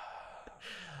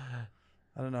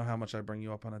 I don't know how much I bring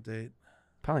you up on a date.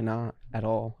 Probably not at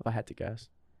all, if I had to guess.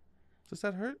 Does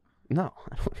that hurt? No,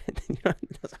 I don't. It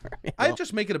doesn't hurt me. I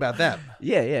just make it about them.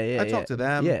 Yeah. I talk to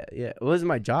them. Yeah. Well, this is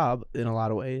my job in a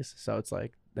lot of ways, so it's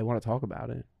like they want to talk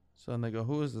about it. So then they go,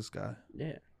 "Who is this guy?"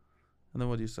 Yeah. And then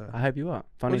what do you say? I hype you up.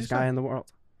 Funniest guy in the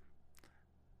world.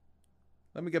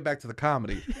 Let me get back to the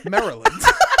comedy. Maryland.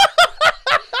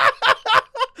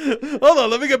 Hold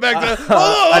on, let me get back to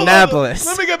hold on, Annapolis.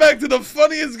 Let me get back to the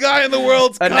funniest guy in the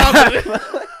world's comedy.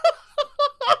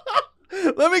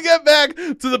 Let me get back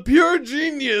to the pure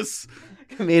genius.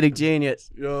 Comedic genius.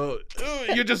 Yo,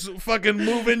 you're just fucking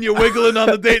moving, you're wiggling on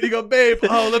the date. You go, babe,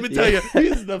 let me tell you,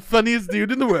 he's the funniest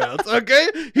dude in the world, okay?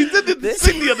 He did this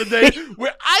thing the other day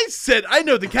where I said, I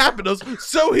know the capitals,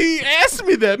 so he asked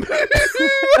me them.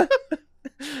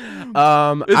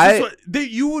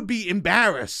 You would be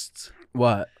embarrassed.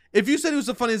 What? If you said he was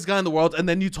the funniest guy in the world and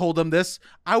then you told him this,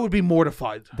 I would be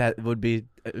mortified. That would be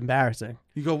embarrassing.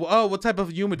 You go, oh, what type of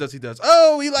humor does he do?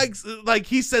 Oh, he likes, like,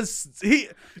 he says,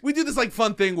 we do this, like,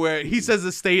 fun thing where he says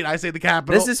the state, I say the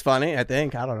capital. This is funny, I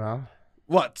think. I don't know.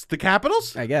 What? The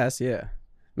capitals? I guess, yeah.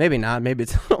 Maybe not. Maybe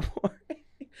it's a little more.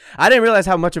 I didn't realize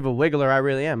how much of a wiggler I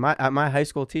really am. My high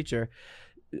school teacher,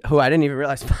 who I didn't even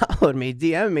realize followed me,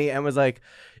 DM'd me and was like,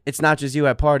 it's not just you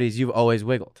at parties, you've always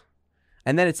wiggled.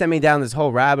 And then it sent me down this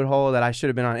whole rabbit hole that I should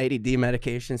have been on ADD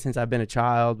medication since I've been a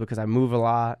child because I move a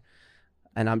lot.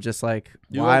 And I'm just like,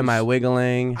 why am I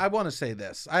wiggling? I want to say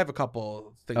this. I have a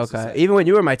couple things to say. Even when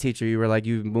you were my teacher, you were like,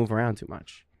 you move around too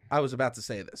much. I was about to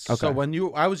say this. Okay. So when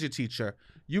I was your teacher,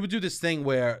 You would do this thing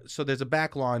where, so there's a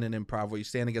back line in improv where you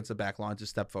stand against the back line to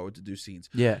step forward to do scenes.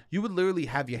 Yeah. You would literally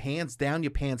have your hands down your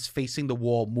pants facing the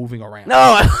wall, moving around.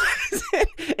 No,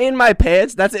 in my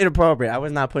pants. That's inappropriate. I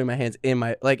was not putting my hands in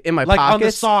my pockets. On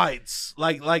the sides,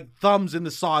 like thumbs in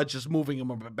the sides, just moving them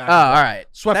back. Oh, all right.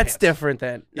 Sweatpants. That's different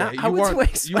than. Yeah, I would wear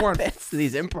you weren't sweatpants to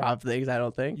these improv things. I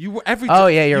don't think. You were every. Oh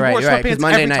yeah, you're right. Wore You're right. 'Cause sweatpants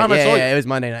Monday every night. time I saw you. Yeah, it was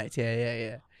Monday nights.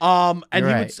 Yeah.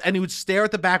 And he would stare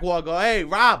at the back wall and go, "Hey,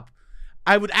 Rob."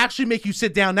 I would actually make you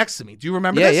sit down next to me. Do you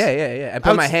remember this? Yeah. And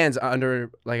put my hands under,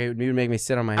 like, you would make me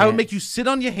sit on my hands. I would make you sit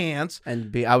on your hands.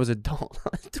 And I was adult.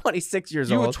 26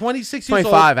 years old. You were 26 years old.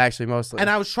 25, actually, mostly. And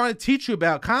I was trying to teach you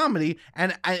about comedy.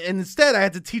 And instead, I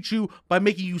had to teach you by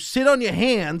making you sit on your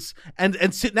hands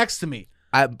and sit next to me.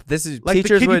 This is like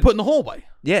teachers the kid would, you put in the hallway.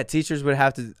 Yeah, teachers would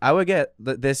have to. I would get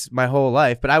this my whole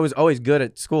life, but I was always good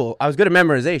at school. I was good at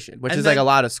memorization, which is like a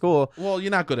lot of school. Well, you're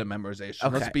not good at memorization.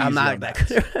 Okay, Let's be easy on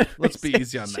that. Let's be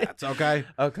easy on that. Okay.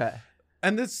 Okay.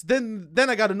 And then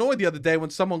I got annoyed the other day when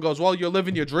someone goes, "Well, you're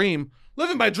living your dream."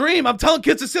 Living my dream. I'm telling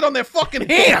kids to sit on their fucking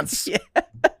hands. Yeah.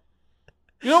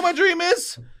 You know what my dream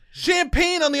is?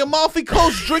 Champagne on the Amalfi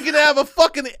Coast, drinking out of a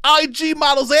fucking IG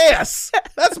model's ass.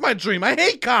 That's my dream. I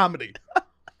hate comedy.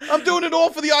 I'm doing it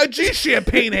all for the IG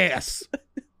champagne ass.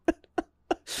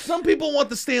 Some people want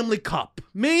the Stanley Cup.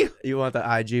 Me? You want the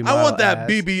IG model I want that ass.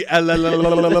 BB.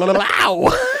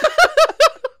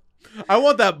 I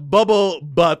want that bubble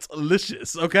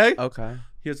butt-licious, okay? Okay.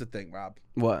 Here's the thing, Rob.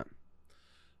 What?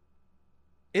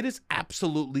 It is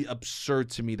absolutely absurd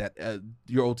to me that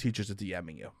your old teachers are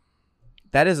DMing you.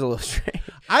 That is a little strange.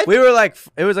 We were like,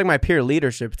 it was like my peer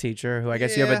leadership teacher, who I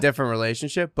guess you have a different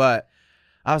relationship, but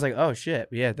I was like, oh shit,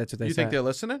 yeah, that's what they said. You think they're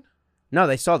listening? No,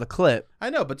 they saw the clip. I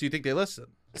know, but do you think they listen?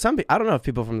 I don't know if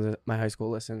people from my high school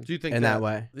listen. Do you think in that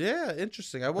way? Yeah,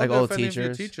 interesting. I wonder old if any of your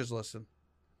teachers. teachers listen.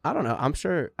 I don't know. I'm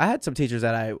sure I had some teachers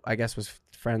that I guess was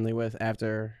friendly with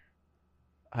after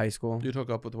high school. You'd hook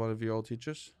up with one of your old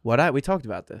teachers? We talked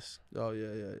about this. Oh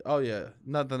yeah.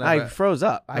 Nothing. I froze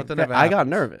up. I got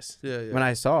nervous. Yeah. When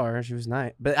I saw her, she was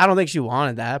nice, but I don't think she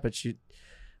wanted that. But she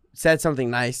said something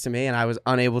nice to me, and I was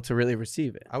unable to really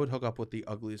receive it. I would hook up with the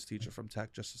ugliest teacher from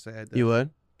tech just to say I did. You would?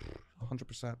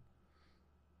 100%.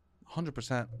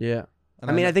 100%. Yeah.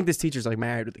 And I think this teacher's like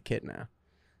married with a kid now.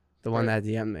 The one that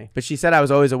DM'd me. But she said I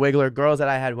was always a wiggler. Girls that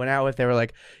I had went out with, they were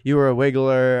like, "You were a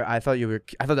wiggler. I thought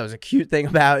that was a cute thing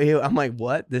about you." I'm like,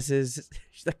 "What? This is..."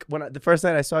 She's like, the first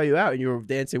night I saw you out and you were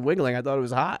dancing wiggling, I thought it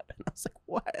was hot. And I was like,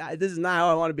 "What? This is not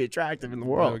how I want to be attractive in the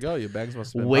world." There we go. Your bags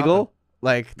must have been Wiggle? popping.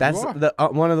 Like, that's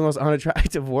one of the most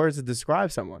unattractive words to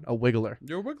describe someone. A wiggler.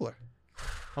 You're a wiggler.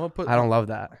 I don't love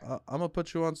that. I'm gonna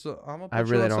put you on some. I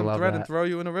really don't some love thread that. and throw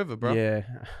you in a river, bro. Yeah.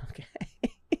 Okay.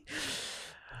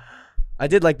 I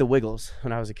did like the Wiggles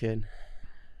when I was a kid.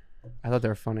 I thought they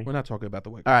were funny. We're not talking about the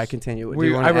Wiggles. All right, continue.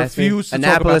 I refuse to talk about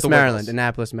Annapolis, the Maryland. Wiggles.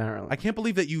 Annapolis, Maryland. I can't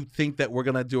believe that you think that we're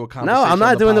gonna do a conversation. No, I'm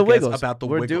not doing the podcast Wiggles. about the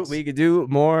Wiggles. We could do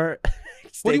more.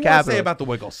 What do you want to say about the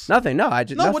Wiggles? Nothing. No, I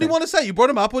just. No, nothing. what do you want to say? You brought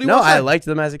them up. What do you No, want to say? I liked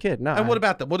them as a kid. No. And what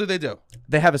about them? What do they do?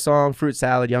 They have a song, "Fruit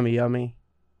Salad, Yummy Yummy."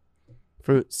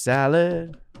 Fruit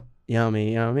salad,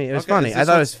 yummy yummy. It was funny. I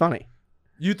thought it was funny.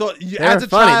 You thought They as were a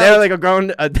funny. child, They were like a grown.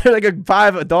 They're like a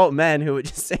 5 adult men who would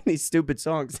just sing these stupid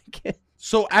songs.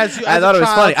 So as you, I as thought a it was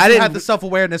child, funny. I you didn't had the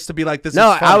self-awareness to be like, this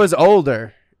No, is funny. I was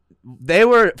older. They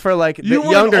were for like the You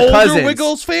were younger an older cousins.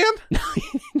 Wiggles fan?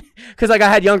 Because like I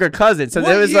had younger cousins, so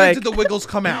What it was year like did the Wiggles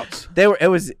come out? they were. It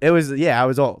was. Yeah, I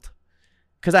was old.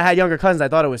 Because I had younger cousins, I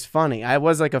thought it was funny. I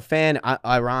was like a fan.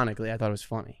 Ironically, I thought it was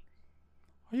funny.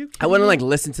 Are you kidding I wouldn't me? like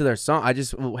listen to their song. I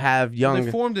just have young.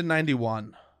 They formed in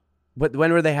 '91. But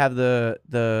when were they have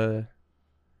the?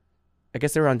 I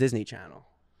guess they were on Disney Channel.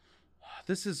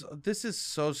 This is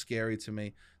so scary to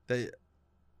me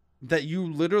that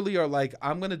you literally are like,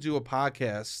 I'm gonna do a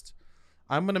podcast.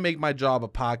 I'm gonna make my job a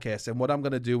podcast, and what I'm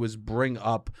gonna do is bring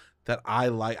up that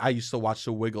I used to watch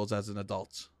the Wiggles as an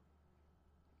adult.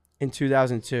 In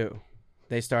 2002,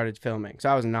 they started filming. So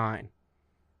I was 9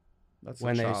 That's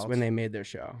when a child. they made their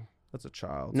show. That's a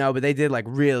child. No, but they did like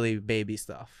really baby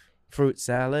stuff. Fruit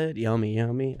salad, yummy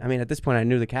yummy. I mean, at this point, I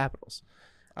knew the capitals.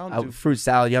 I don't do Fruit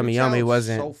salad, yummy fruit yummy salad's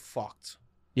wasn't. so fucked.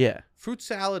 Yeah. Fruit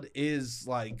salad is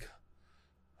like,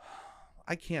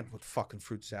 I can't with fucking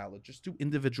fruit salad. Just do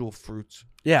individual fruits.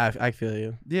 Yeah, I feel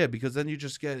you. Yeah, because then you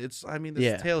just get this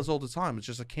Yeah. tale is all the time. It's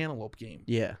just a cantaloupe game.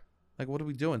 Yeah. Like, what are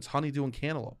we doing? It's honeydew and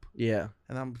cantaloupe. Yeah.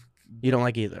 And I'm You don't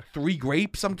like either. 3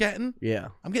 grapes I'm getting. Yeah.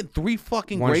 I'm getting 3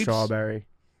 fucking One grapes. strawberry.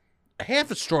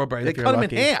 Half a strawberry. They if you're cut them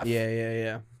lucky. in half.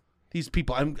 Yeah. These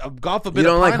people. I'm God forbid. You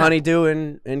don't a like pineapple.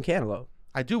 honeydew and cantaloupe.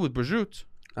 I do with prosciutto.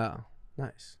 Oh,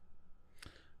 nice.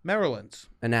 Maryland,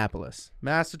 Annapolis.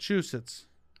 Massachusetts,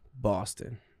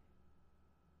 Boston.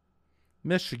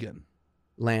 Michigan.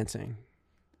 Lansing.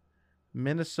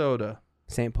 Minnesota.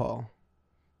 St. Paul.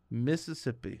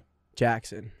 Mississippi.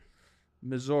 Jackson.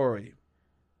 Missouri.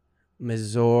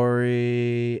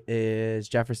 Missouri is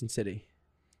Jefferson City.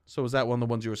 So was that one of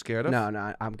the ones you were scared of?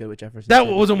 No, I'm good with Jefferson That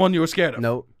City. wasn't one you were scared of?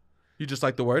 Nope. You just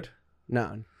like the word?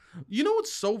 No. You know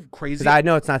what's so crazy? Because I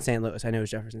know it's not St. Louis. I know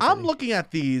it's Jefferson City. I'm looking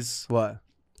at these. What?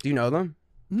 Do you know them?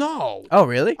 No. Oh,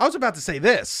 really? I was about to say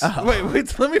this. Oh.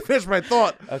 Wait, let me finish my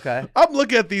thought. Okay. I'm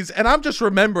looking at these, and I'm just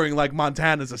remembering, like,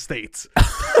 Montana's estates.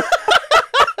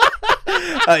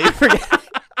 Oh, you forget.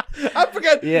 I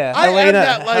forget. Yeah. I am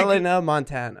that, like, Helena,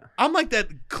 Montana. I'm like that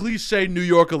cliche New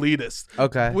York elitist.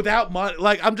 Okay. Without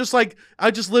I'm just like,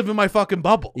 I just live in my fucking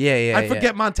bubble. Yeah. I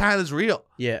forget Montana's real.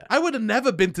 Yeah. I would have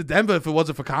never been to Denver if it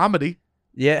wasn't for comedy.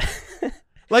 Yeah.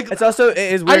 Like, It's also it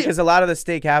is weird because a lot of the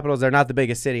state capitals are not the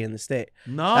biggest city in the state.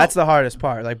 No. That's the hardest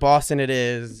part. Like Boston, it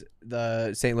is.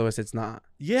 The St. Louis, it's not.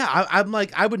 Yeah, I'm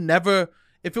like, I would never,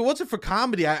 if it wasn't for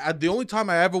comedy, the only time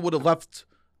I ever would have left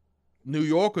New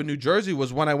York or New Jersey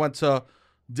was when I went to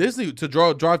Disney, to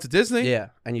drive to Disney. Yeah,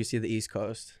 and you see the East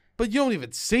Coast. But you don't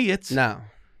even see it. No.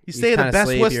 You stay at the kinda Best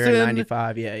sleep, Western. You're in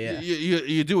 95, yeah.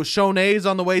 You do a Shonay's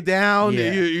on the way down.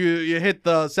 Yeah. You hit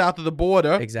the south of the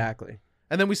border. Exactly.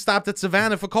 And then we stopped at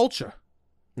Savannah for culture.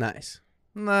 Nice.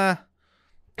 Nah.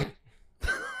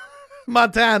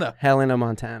 Montana. Helena,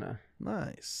 Montana.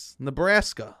 Nice.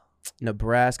 Nebraska.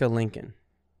 Nebraska, Lincoln.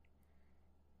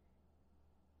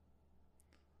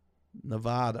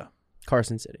 Nevada.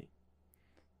 Carson City.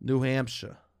 New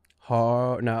Hampshire.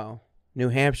 No. New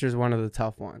Hampshire's one of the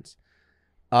tough ones.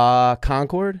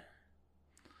 Concord?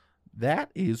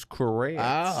 That is correct. Oh,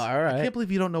 all right. I can't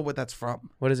believe you don't know what that's from.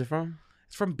 What is it from?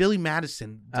 It's from Billy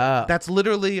Madison. Oh. That's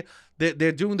literally,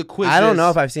 they're doing the quizzes. I don't know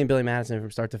if I've seen Billy Madison from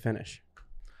start to finish.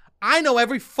 I know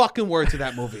every fucking word to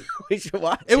that movie. We should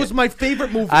watch it. It was my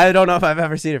favorite movie. I don't know if I've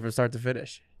ever seen it from start to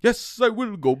finish. Yes, I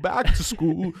will go back to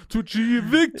school to achieve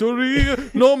victory.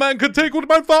 No man can take what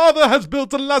my father has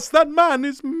built unless that man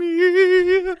is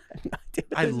me.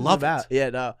 I love it.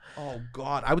 Yeah, no. Oh,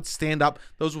 God. I would stand up.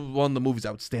 Those were one of the movies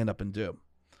I would stand up and do.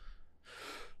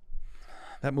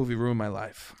 That movie ruined my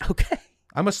life. Okay.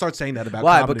 I'm going to start saying that about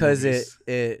Why? comedy Because movies.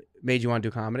 it made you want to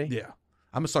do comedy? Yeah.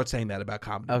 I'm going to start saying that about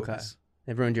comedy Okay. movies.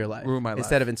 It ruined your life. Ruined my life.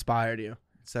 Instead of inspired you.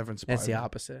 Sever inspired It's the me.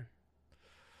 opposite.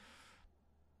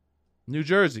 New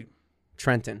Jersey.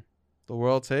 Trenton. The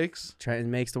world takes.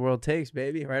 Trenton makes the world takes,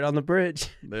 baby. Right on the bridge.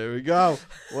 There we go.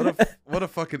 What a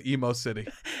fucking emo city.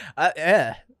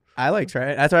 Yeah. I like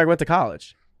Trenton. That's where I went to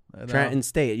college. I know. Trenton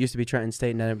State. It used to be Trenton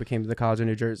State, and then it became the College of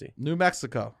New Jersey. New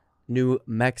Mexico. New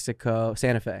Mexico.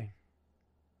 Santa Fe.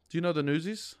 Do you know the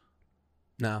Newsies?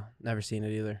 No, never seen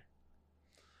it either.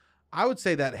 I would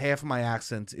say that half of my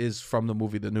accent is from the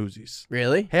movie The Newsies.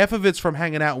 Really? Half of it's from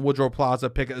hanging out in Woodrow Plaza,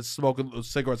 smoking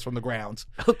cigarettes from the ground.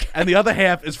 Okay. And the other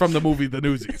half is from the movie The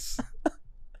Newsies.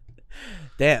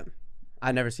 Damn.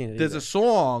 I never seen it There's either. a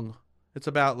song. It's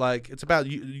about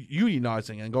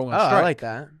unionizing and going on Oh, strike. I like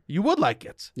that. You would like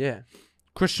it. Yeah.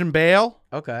 Christian Bale.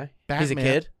 Okay. Batman. He's a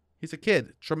kid? He's a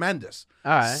kid. Tremendous.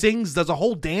 All right. Sings, does a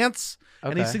whole dance,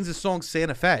 and he Okay. sings the song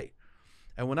Santa Fe.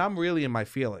 And when I'm really in my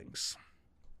feelings,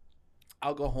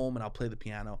 I'll go home and I'll play the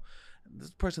piano. This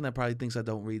person that probably thinks I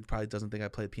don't read probably doesn't think I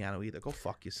play the piano either. Go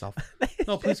fuck yourself.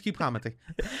 No, please keep commenting.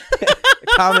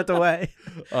 Comment away.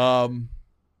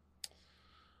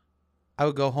 I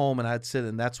would go home and I'd sit,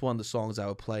 and that's one of the songs I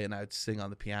would play, and I would sing on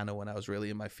the piano when I was really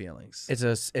in my feelings.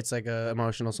 It's like a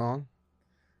emotional song.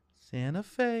 Santa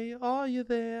Fe, are you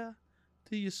there?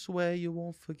 Do you swear you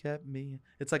won't forget me?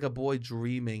 It's like a boy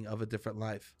dreaming of a different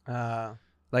life.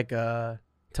 Like a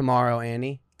Tomorrow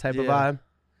Annie type of Yeah. vibe.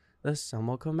 The sun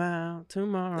will come out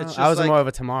tomorrow. It's I was just more like- of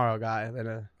a Tomorrow guy than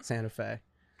a Santa Fe.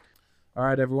 All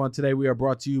right, everyone. Today we are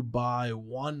brought to you by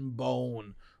One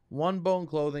Bone. One Bone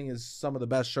Clothing is some of the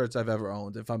best shirts I've ever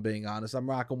owned, if I'm being honest. I'm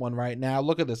rocking one right now.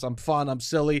 Look at this. I'm fun. I'm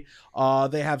silly.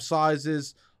 They have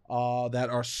sizes that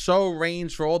are so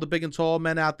ranged for all the big and tall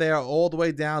men out there, all the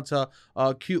way down to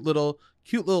cute little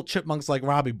chipmunks like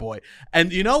Robbie Boy.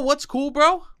 And you know what's cool,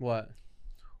 bro? What?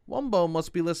 One Bone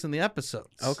must be listening to the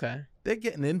episodes. Okay. They're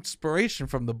getting inspiration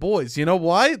from the boys. You know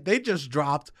why? They just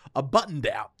dropped a button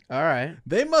down. All right.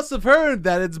 They must have heard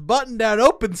that it's button down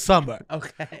open summer.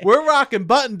 Okay. We're rocking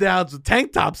button downs with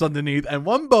tank tops underneath, and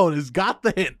One Bone has got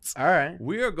the hints. All right.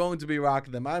 We are going to be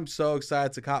rocking them. I'm so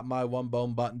excited to cop my One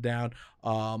Bone button down.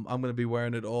 I'm going to be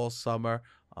wearing it all summer.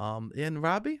 And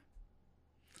Robbie,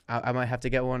 I might have to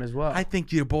get one as well. I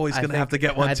think your boy's going to have to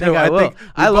get one I too. think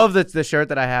I love the T-shirt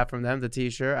that I have from them, the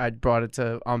T-shirt. I brought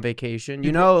it on vacation.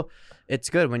 You know, It's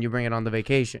good when you bring it on the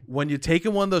vacation. When you're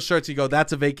taking one of those shirts, you go,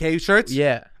 "That's a vacay shirt."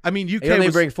 Yeah. I mean, UK You only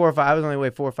was, bring 4 or 5. I was only away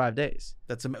 4 or 5 days.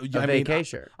 That's a vacay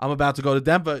shirt. I'm about to go to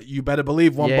Denver. You better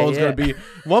believe One Yeah, Bone's yeah. going to be.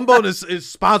 One Bone is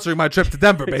sponsoring my trip to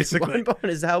Denver, basically. One Bone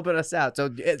is helping us out. So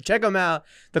check them out.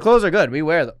 The clothes are good. We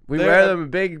wear them. We wear them.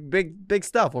 Big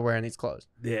stuff. We're wearing these clothes.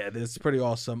 Yeah, this is pretty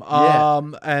awesome. Yeah.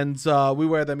 And we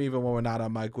wear them even when we're not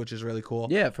on mic, which is really cool.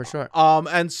 Yeah, for sure.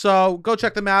 And so go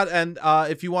check them out. And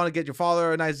if you want to get your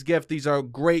father a nice gift, these are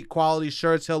great quality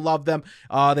shirts. He'll love them.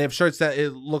 They have shirts that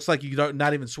it looks like you're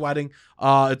not even sweating.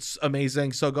 It's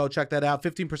amazing. So go check that out.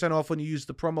 15% off when you use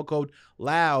the promo code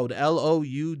LOUD,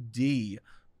 LOUD.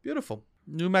 Beautiful.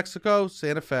 New Mexico,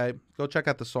 Santa Fe. Go check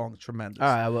out the song. It's tremendous. All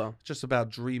right, I will. It's just about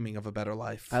dreaming of a better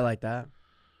life. I like that.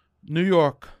 New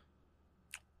York,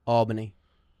 Albany,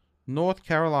 North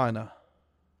Carolina,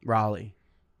 Raleigh.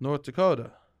 North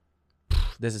Dakota.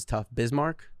 This is tough.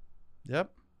 Bismarck.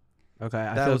 Yep. Okay,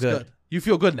 I That feel was good. You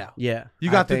feel good now. Yeah. You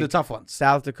I got through the think tough ones.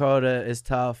 South Dakota is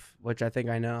tough, which I think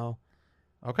I know.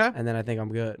 Okay. And then I think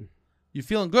I'm good. You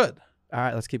feeling good. All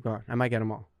right, let's keep going. I might get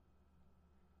them all.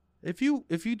 If you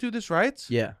do this right,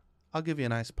 Yeah. I'll give you a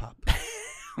nice pop.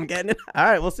 I'm getting it. All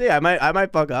right, we'll see. I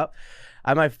might fuck up.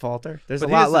 I might falter. There's But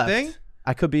a lot here's the left. thing.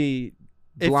 I could be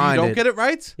If blinded. you don't get it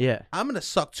right, Yeah. I'm gonna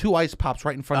suck 2 ice pops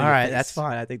right in front All of your right, face. that's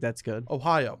fine. I think that's good.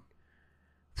 Ohio.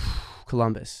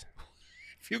 Columbus.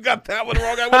 If you got that one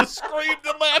wrong, I would have screamed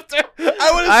in laughter.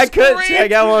 I would have I could. screamed. Should I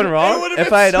get one wrong? It would have If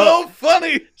been I so don't,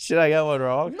 funny. should I get one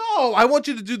wrong? No, I want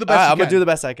you to do the All best right, you I'm can. gonna do the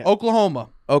best I can. Oklahoma,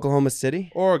 Oklahoma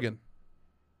City. Oregon,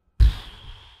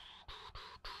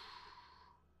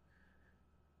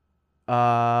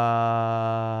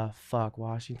 Fuck.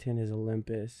 Washington is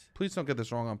Olympus. please don't get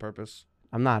this wrong on purpose.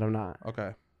 I'm not.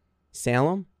 Okay.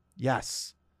 Salem.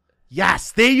 Yes.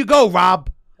 There you go, Rob.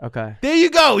 Okay. There you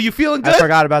go. You feeling good? I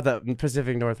forgot about the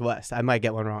Pacific Northwest. I might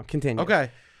get one wrong. Continue.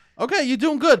 Okay, you're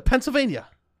doing good. Pennsylvania,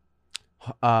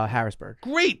 Harrisburg.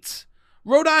 great.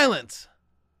 Rhode Island,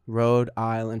 Rhode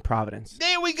Island. Providence.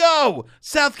 there we go.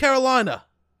 South Carolina.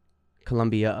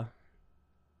 Columbia.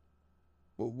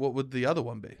 What would the other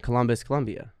one be? Columbus.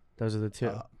 Columbia. Those are the two.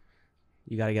 Uh,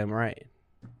 You got to get them right.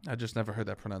 I just never heard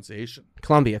that pronunciation.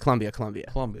 Columbia. Columbia.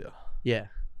 Yeah.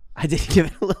 I did give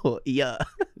it a little yeah.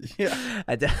 Yeah.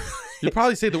 I did. You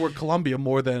probably say the word Columbia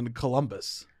more than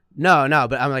Columbus. No,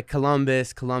 but I'm like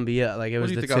Columbus, Columbia. Like it What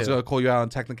was do you the think I was two. going to call you out on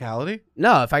technicality?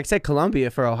 No, if I said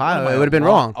Columbia for Ohio, What am I, it would have been a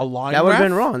wrong. a line That would have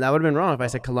been ref? wrong. That would have been wrong if I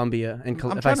said Columbia and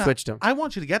I'm if I trying to- switched them. I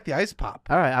want you to get the ice pop.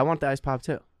 All right, I want the ice pop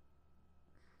too.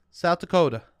 South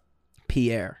Dakota.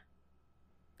 Pierre.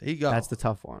 There you go. That's the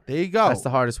tough one. There you go. That's the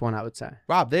hardest one, I would say.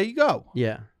 Rob, there you go.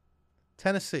 Yeah.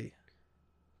 Tennessee.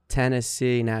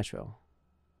 Tennessee, Nashville.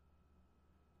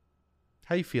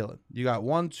 How you feeling? You got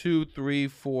 1, 2, 3,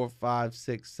 4, 5,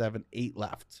 6, 7, 8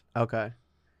 left. Okay.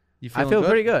 You I feeling feel good?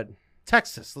 pretty good.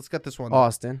 Texas. Let's get this one.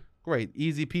 Austin, Great.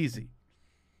 Easy peasy.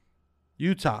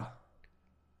 Utah.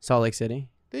 Salt Lake City.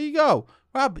 There you go.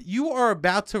 Rob, you are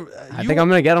about to... I think I'm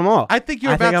going to get them all. I think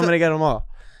you're I about think I'm to... going to get them all.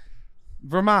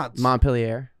 Vermont.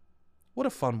 Montpelier. What a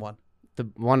fun one.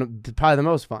 Probably the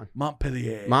most fun.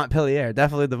 Montpelier. Montpelier,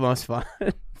 definitely the most fun.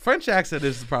 French accent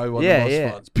is probably one yeah, of the most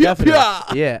yeah. fun. Pia, Definitely. pia.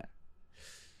 Yeah.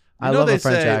 You I know love they a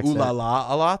French say accent. ooh la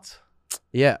la a lot?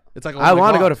 Yeah. It's like, oh I my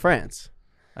want to God. go to France.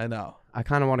 I know. I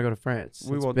kind of want to go to France.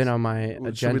 We It's won't- been on my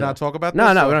agenda. Should we not talk about No,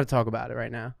 this? no, or- we don't have to talk about it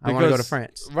right now. I want to go to Because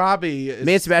France. Robbie is...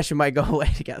 Me and Sebastian might go away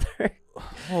together.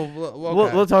 Oh, well,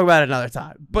 okay. We'll talk about it another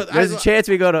time. But There's a chance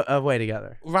we go to away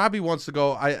together. Robbie wants to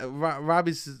go.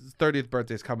 Robbie's 30th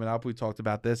birthday is coming up. We talked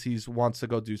about this. He wants to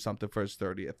go do something for his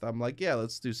 30th. I'm like, yeah,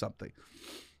 let's do something.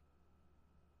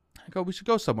 I go, we should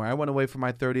go somewhere. I went away for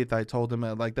my 30th. I told him,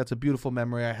 like, that's a beautiful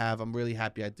memory I have. I'm really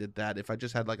happy I did that. If I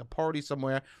just had like a party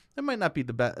somewhere, it might not be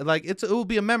the best. Like, it will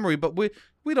be a memory, but we're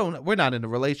not in a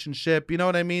relationship. You know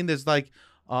what I mean? There's like,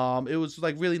 it was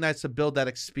like really nice to build that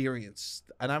experience,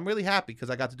 and I'm really happy because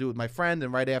I got to do it with my friend,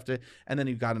 and right after, and then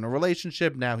he got in a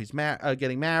relationship. Now he's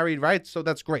getting married, right? So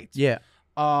that's great. Yeah.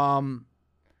 So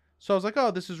I was like, oh,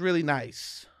 this is really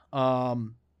nice.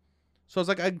 So I was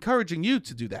like, encouraging you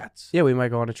to do that. Yeah, we might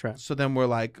go on a trip. So then I'm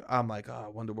like, oh, I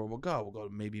wonder where we'll go. We'll go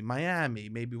to maybe Miami.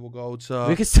 Maybe we'll go to.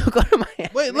 We can still go to Miami.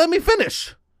 Wait, let me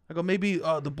finish. I go, maybe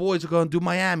the boys are going to do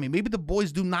Miami. Maybe the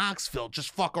boys do Knoxville.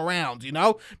 Just fuck around, you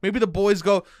know? Maybe the boys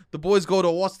go to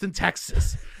Austin,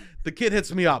 Texas. The kid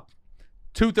hits me up.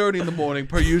 2:30 in the morning,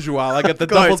 per usual. I get the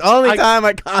double. Time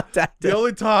I contacted. The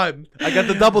only time I got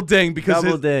the double ding because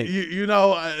Double ding. You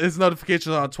know his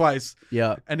notifications are on twice.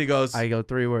 Yeah. And he goes, I go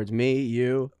 3 words. Me,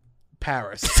 you.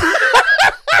 Paris.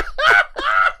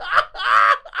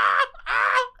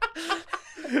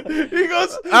 He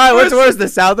goes, All right, what's worse, the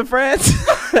south of France?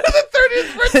 The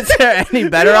 30th birthday. Is there any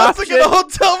better He wants option? to get a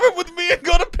hotel room with me and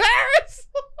go to Paris.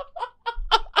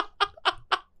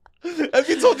 Have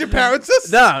you told your parents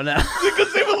this? No.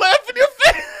 Because they will laugh in your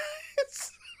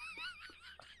face.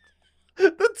 The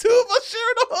two of us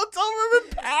sharing a hotel room in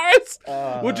Paris.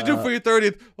 What'd you do for your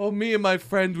 30th? Oh, me and my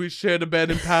friend, we shared a bed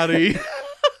in Paris.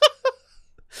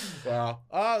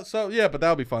 Wow. So yeah, but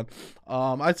that'll be fun.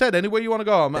 I said anywhere you want to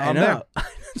go, I'm there.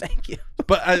 Thank you.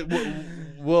 But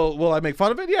will I make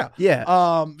fun of it? Yeah.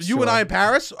 Yeah. You and I in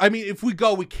Paris. I mean, if we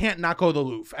go, we can't not go to the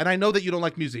Louvre. And I know that you don't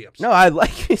like museums. No, I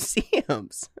like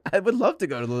museums. I would love to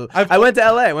go to the Louvre. I went to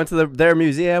LA. I went to their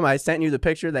museum. I sent you the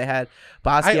picture. They had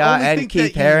Basquiat and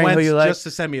Keith Haring, who you like. Just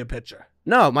to send me a picture.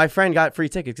 No, my friend got free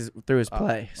tickets through his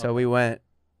play, so we went.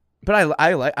 But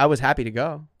I was happy to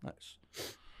go. Nice.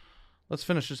 Let's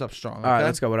finish this up strong. Okay? All right,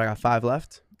 let's go. What, I got 5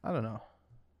 left? I don't know.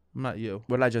 I'm not you.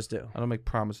 What did I just do? I don't make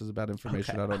promises about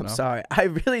information I don't know. I'm sorry. I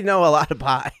really know a lot of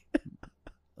pie.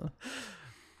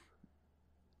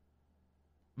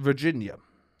 Virginia.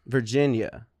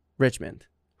 Richmond.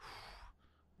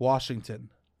 Washington.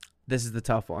 This is the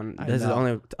tough one. I This is know.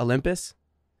 only Olympus?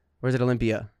 Or is it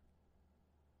Olympia?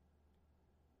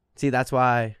 See, that's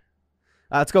why.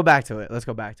 Let's go back to it.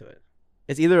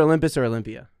 It's either Olympus or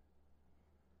Olympia.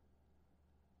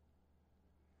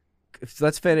 So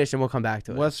let's finish and we'll come back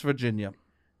to it. West Virginia.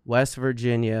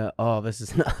 Oh, this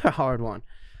is another hard one.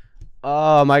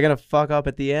 Oh, am I going to fuck up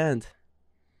at the end?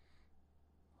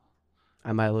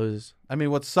 I might lose. I mean,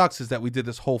 what sucks is that we did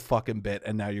this whole fucking bit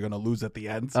and now you're going to lose at the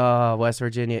end. West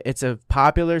Virginia. It's a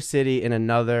popular city in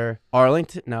another...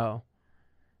 Arlington? No.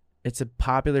 It's a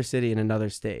popular city in another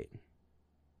state.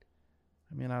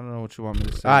 I mean, I don't know what you want me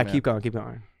to say. All right, man. keep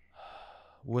going.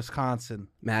 Wisconsin.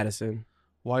 Madison.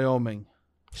 Wyoming.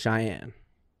 Cheyenne.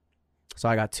 So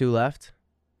I got 2 left.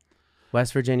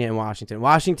 West Virginia and Washington.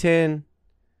 Washington,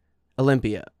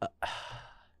 Olympia.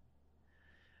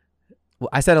 Well,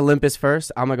 I said Olympus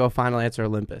first. I'm going to go final answer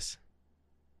Olympus.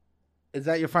 Is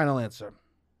that your final answer?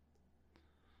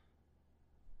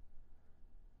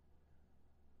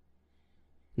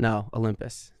 No,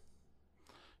 Olympus.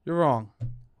 You're wrong.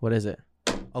 What is it?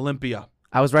 Olympia.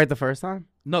 I was right the first time?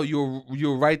 No, you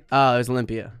were right. Oh, it was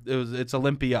Olympia. It's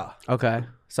Olympia. Okay.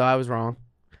 So I was wrong.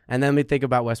 And then we think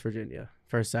about West Virginia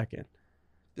for a second.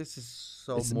 This is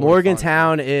so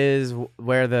Morgantown is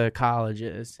where the college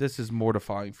is. This is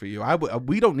mortifying for you.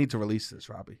 We don't need to release this,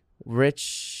 Robbie. We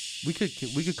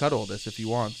could cut all this if you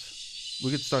want.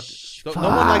 We could start. No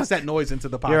one likes that noise into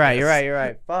the podcast. You're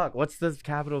right. Fuck. What's the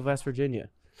capital of West Virginia?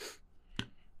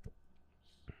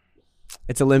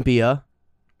 It's Olympia.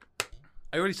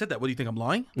 I already said that. What do you think? I'm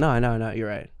lying? No. You're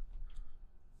right.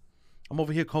 I'm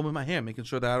over here combing my hair, making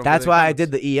sure that I don't. That's why I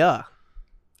did the EA.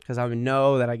 Because I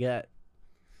know that I get.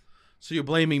 So you're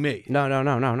blaming me? No.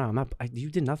 I'm not. You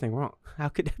did nothing wrong. How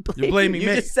could I blame you? You're blaming me.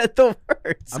 You just said the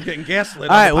words. I'm getting gaslit.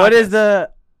 All right. What is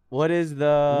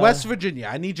the West Virginia?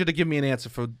 I need you to give me an answer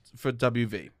for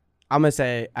WV. I'm gonna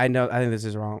say I think this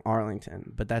is wrong.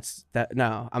 Arlington, but that's that.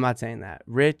 No, I'm not saying that.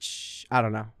 I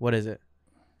don't know. What is it?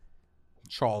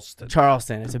 Charleston.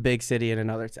 It's a big city in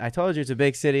another. I told you it's a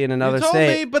big city in another state. You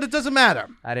told me, but it doesn't matter.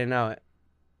 I didn't know it.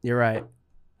 You're right,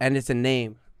 and it's a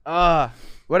name.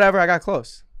 Whatever. I got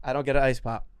close. I don't get an ice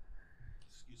pop.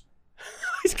 Excuse me.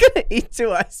 He's gonna eat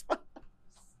 2 ice pops.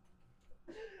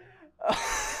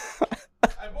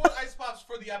 I bought ice pops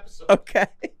for the episode. Okay.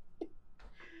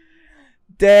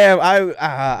 Damn,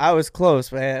 I was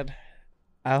close, man.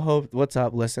 I hope. What's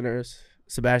up, listeners?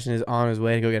 Sebastian is on his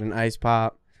way to go get an ice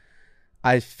pop.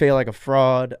 I feel like a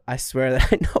fraud. I swear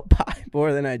that I know pie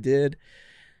more than I did,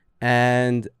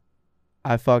 and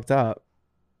I fucked up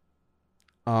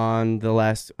on the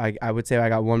last. I would say I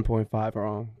got 1.5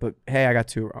 wrong, but hey, I got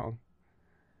 2 wrong.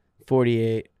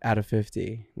 48 out of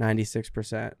 50,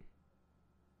 96%.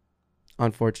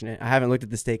 Unfortunate. I haven't looked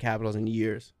at the state capitals in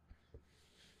years.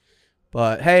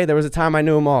 But hey, there was a time I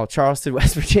knew them all. Charleston,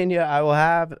 West Virginia, I will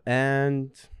have, and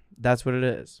that's what it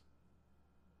is.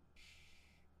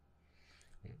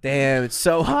 Damn, it's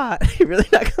so hot. You're really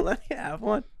not gonna let me have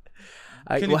one?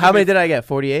 How many did I get?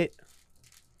 48?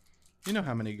 You know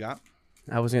how many you got.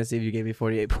 I was gonna see if you gave me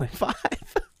 48.5.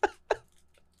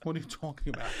 What are you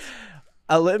talking about?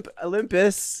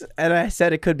 Olympus, and I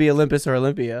said it could be Olympus or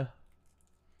Olympia.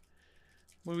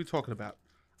 What are we talking about?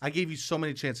 I gave you so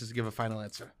many chances to give a final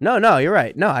answer. No, you're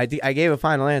right. No, I gave a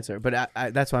final answer, but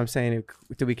that's why I'm saying,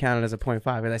 do we count it as a 0.5?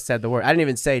 Because I said the word. I didn't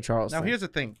even say Charleston. Now, here's the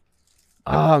thing.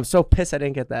 Oh, I'm so pissed I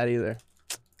didn't get that either.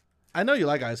 I know you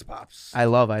like ice pops. I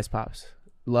love ice pops.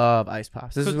 Love ice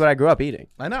pops. This is what I grew up eating.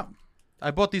 I know. I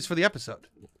bought these for the episode.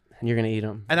 And you're gonna eat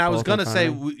them. And I was gonna say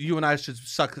you and I should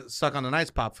suck on an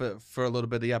ice pop for a little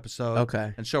bit of the episode.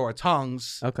 Okay. And show our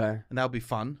tongues. Okay. And that would be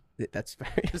fun. That's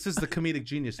very. This is the comedic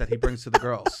genius that he brings to the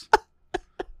girls.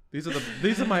 These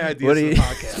are my ideas for the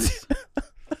podcast.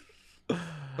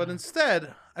 But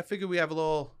instead, I figured we have a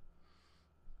little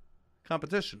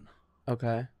competition.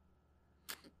 Okay.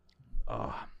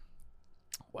 Oh.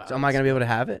 Wow. So am I gonna be able to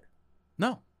have it?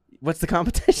 No. What's the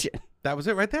competition? That was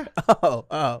it right there.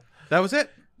 Oh. That was it.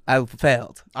 I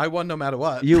failed. I won no matter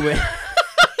what. You win.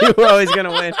 You were always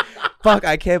gonna win. Fuck!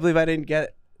 I can't believe I didn't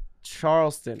get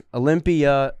Charleston,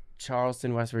 Olympia,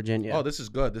 Charleston, West Virginia. Oh, this is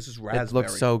good. This is raspberry. It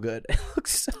looks so good. It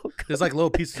looks so good. There's like little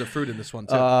pieces of fruit in this one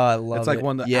too. Oh, I love it. It's like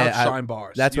one of the Outshine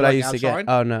bars. That's You what I like used to Outshine?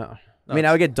 get. Oh no. I mean,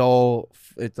 I would get Dole.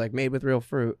 It's like made with real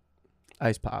fruit.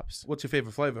 Ice pops. What's your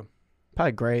favorite flavor?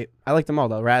 Probably grape. I like them all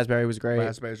though. Raspberry was great.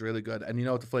 Raspberry's really good. And you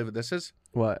know what the flavor this is?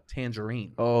 What?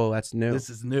 Tangerine. Oh, that's new. This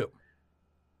is new.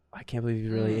 I can't believe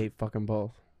you really ate fucking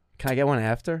both. Can I get one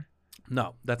after?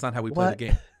 No, that's not how we play What? the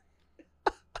game.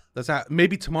 That's how.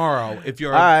 Maybe tomorrow, if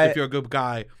you're All right. if you're a good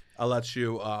guy, I'll let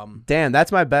you. Damn,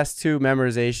 that's my best 2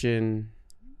 memorization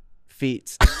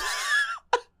feats.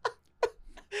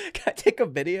 Can I take a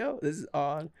video? This is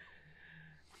on.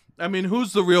 I mean,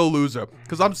 who's the real loser?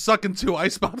 Because I'm sucking 2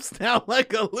 ice pops now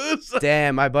like a loser.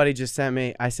 Damn, my buddy just sent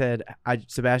me. I said,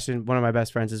 Sebastian, one of my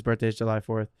best friends, his birthday is July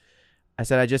 4th. I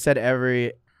said, I just said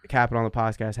every capital on the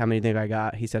podcast. How many do you think I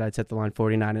got? He said I'd set the line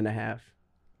 49.5.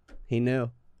 He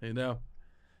knew. You know.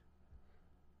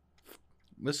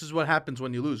 This is what happens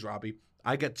when you lose, Robbie.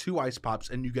 I get 2 ice pops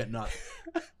and you get none.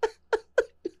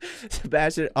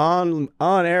 Sebastian, on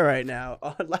air right now.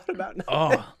 On Loud About Nothing.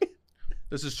 Oh,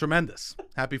 this is tremendous.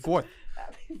 Happy 4th.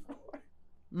 Happy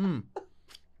 4th.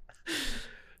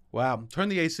 Wow. Turn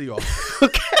the AC off.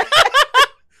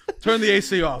 Turn the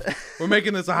AC off. We're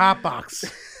making this a hot box.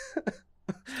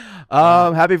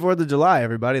 Happy 4th of July,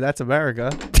 everybody. That's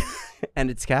America. And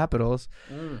its capitals.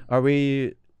 Are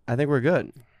we? I think we're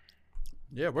good.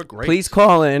 Yeah, we're great. Please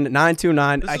call in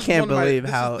 929. This I is can't one of my- believe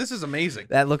this how this is amazing.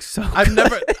 that looks so. I've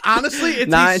never honestly. It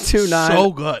tastes 929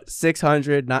 so good.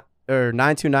 600 or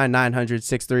 929 900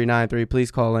 6393.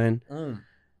 Please call in.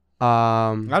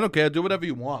 I don't care. Do whatever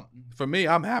you want. For me,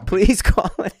 I'm happy. Please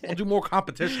call in. We'll do more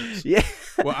competitions. Yeah.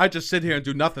 Well, I just sit here and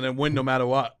do nothing and win no matter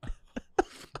what.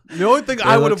 The only thing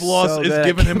I would have looks lost so is good. I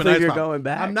giving can't him an believe ice you're pop. going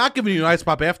back. I'm not giving you an ice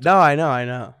pop after. No, I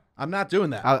know. I'm not doing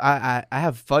that. I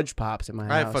have fudge pops in my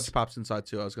house. I have fudge pops inside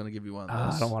too. I was going to give you one of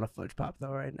those. I don't want a fudge pop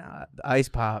though right now. The ice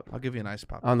pop I'll give you an ice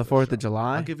pop on the after 4th show. of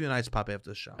July. I'll give you an ice pop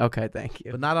after the show. Okay, thank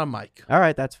you. But not on mic. All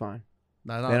right, that's fine.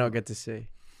 Not They on, don't get to see.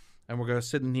 and we're going to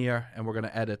sit in here and we're going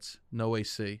to edit. No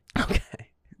AC. Okay.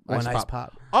 One ice pop.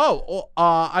 pop. Oh,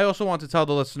 I also want to tell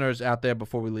the listeners out there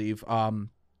before we leave.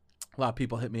 A lot of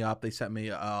people hit me up. They sent me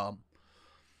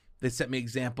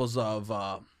examples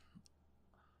of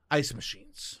ice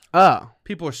machines. Oh.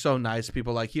 People are so nice.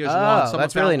 People are like, here's Oh, one. Someone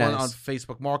that's found really one nice. on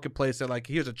Facebook Marketplace. They're like,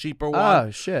 here's a cheaper one.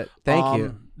 Oh shit. Thank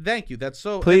you. Thank you. That's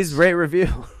so. Please rate review.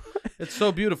 It's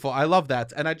so beautiful. I love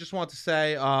that. And I just want to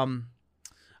say,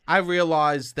 I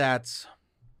realized that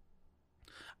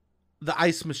the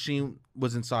ice machine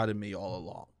was inside of me all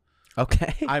along.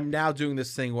 Okay. I'm now doing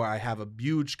this thing where I have a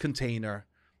huge container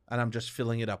and I'm just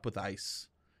filling it up with ice.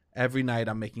 Every night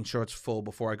I'm making sure it's full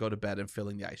before I go to bed and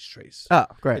filling the ice trays. Oh,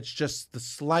 great. It's just the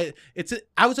slight.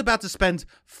 I was about to spend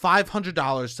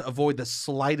 $500 to avoid the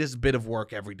slightest bit of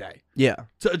work every day. Yeah.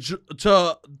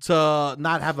 To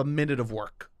not have a minute of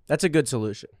work. That's a good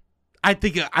solution. I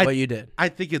think What you did. I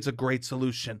think it's a great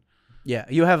solution. Yeah.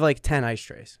 You have like 10 ice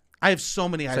trays. I have so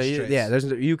many ice trays. Yeah,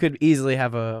 you could easily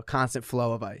have a constant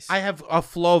flow of ice. I have a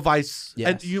flow of ice.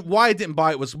 Yes. And why I didn't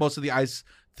buy it was most of the ice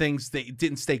things they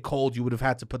didn't stay cold. You would have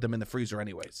had to put them in the freezer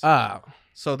anyways. Oh.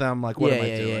 So then I'm like, what am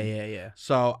I doing? Yeah.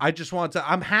 So I just wanted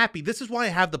to. I'm happy. This is why I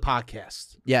have the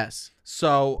podcast. Yes.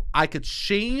 So I could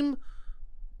shame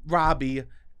Robbie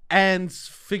and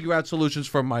figure out solutions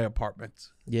for my apartment.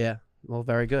 Yeah. Well,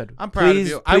 very good. I'm proud of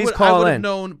you. Please call I would in. have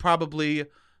known probably.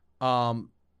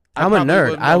 I'm a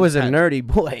nerd. I was a nerdy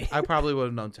boy. I probably would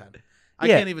have known 10. I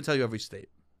Yeah. can't even tell you every state.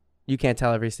 You can't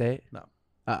tell every state? No.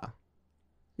 Oh.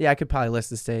 Yeah, I could probably list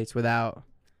the states without.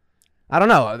 I don't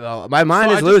know. My mind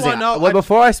So I is just losing. wanna know- Well,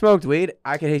 before I smoked weed,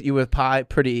 I could hit you with pie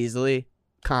pretty easily,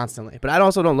 constantly. But I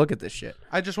also don't look at this shit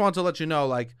I just wanted to let you know,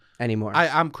 like, anymore.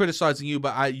 I'm criticizing you,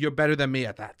 but you're better than me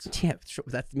at that. Yeah, sure,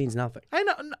 that means nothing. I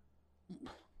know. No,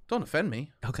 don't offend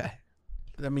me. Okay.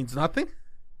 That means nothing.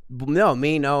 No,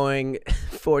 me knowing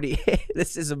 48.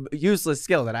 This is a useless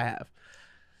skill that I have.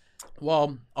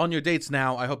 Well, on your dates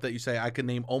now, I hope that you say I can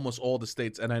name almost all the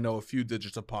states and I know a few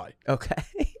digits of pi. Okay.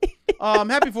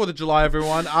 Happy 4th of July,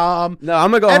 everyone. No,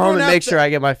 I'm gonna go home and make sure I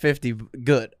get my 50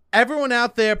 good. Everyone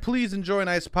out there, please enjoy an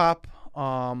ice pop.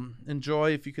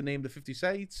 Enjoy if you can name the 50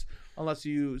 states, unless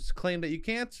you claim that you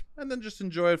can't, and then just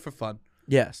enjoy it for fun.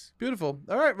 Yes. Beautiful.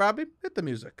 All right, Robbie, hit the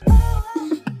music.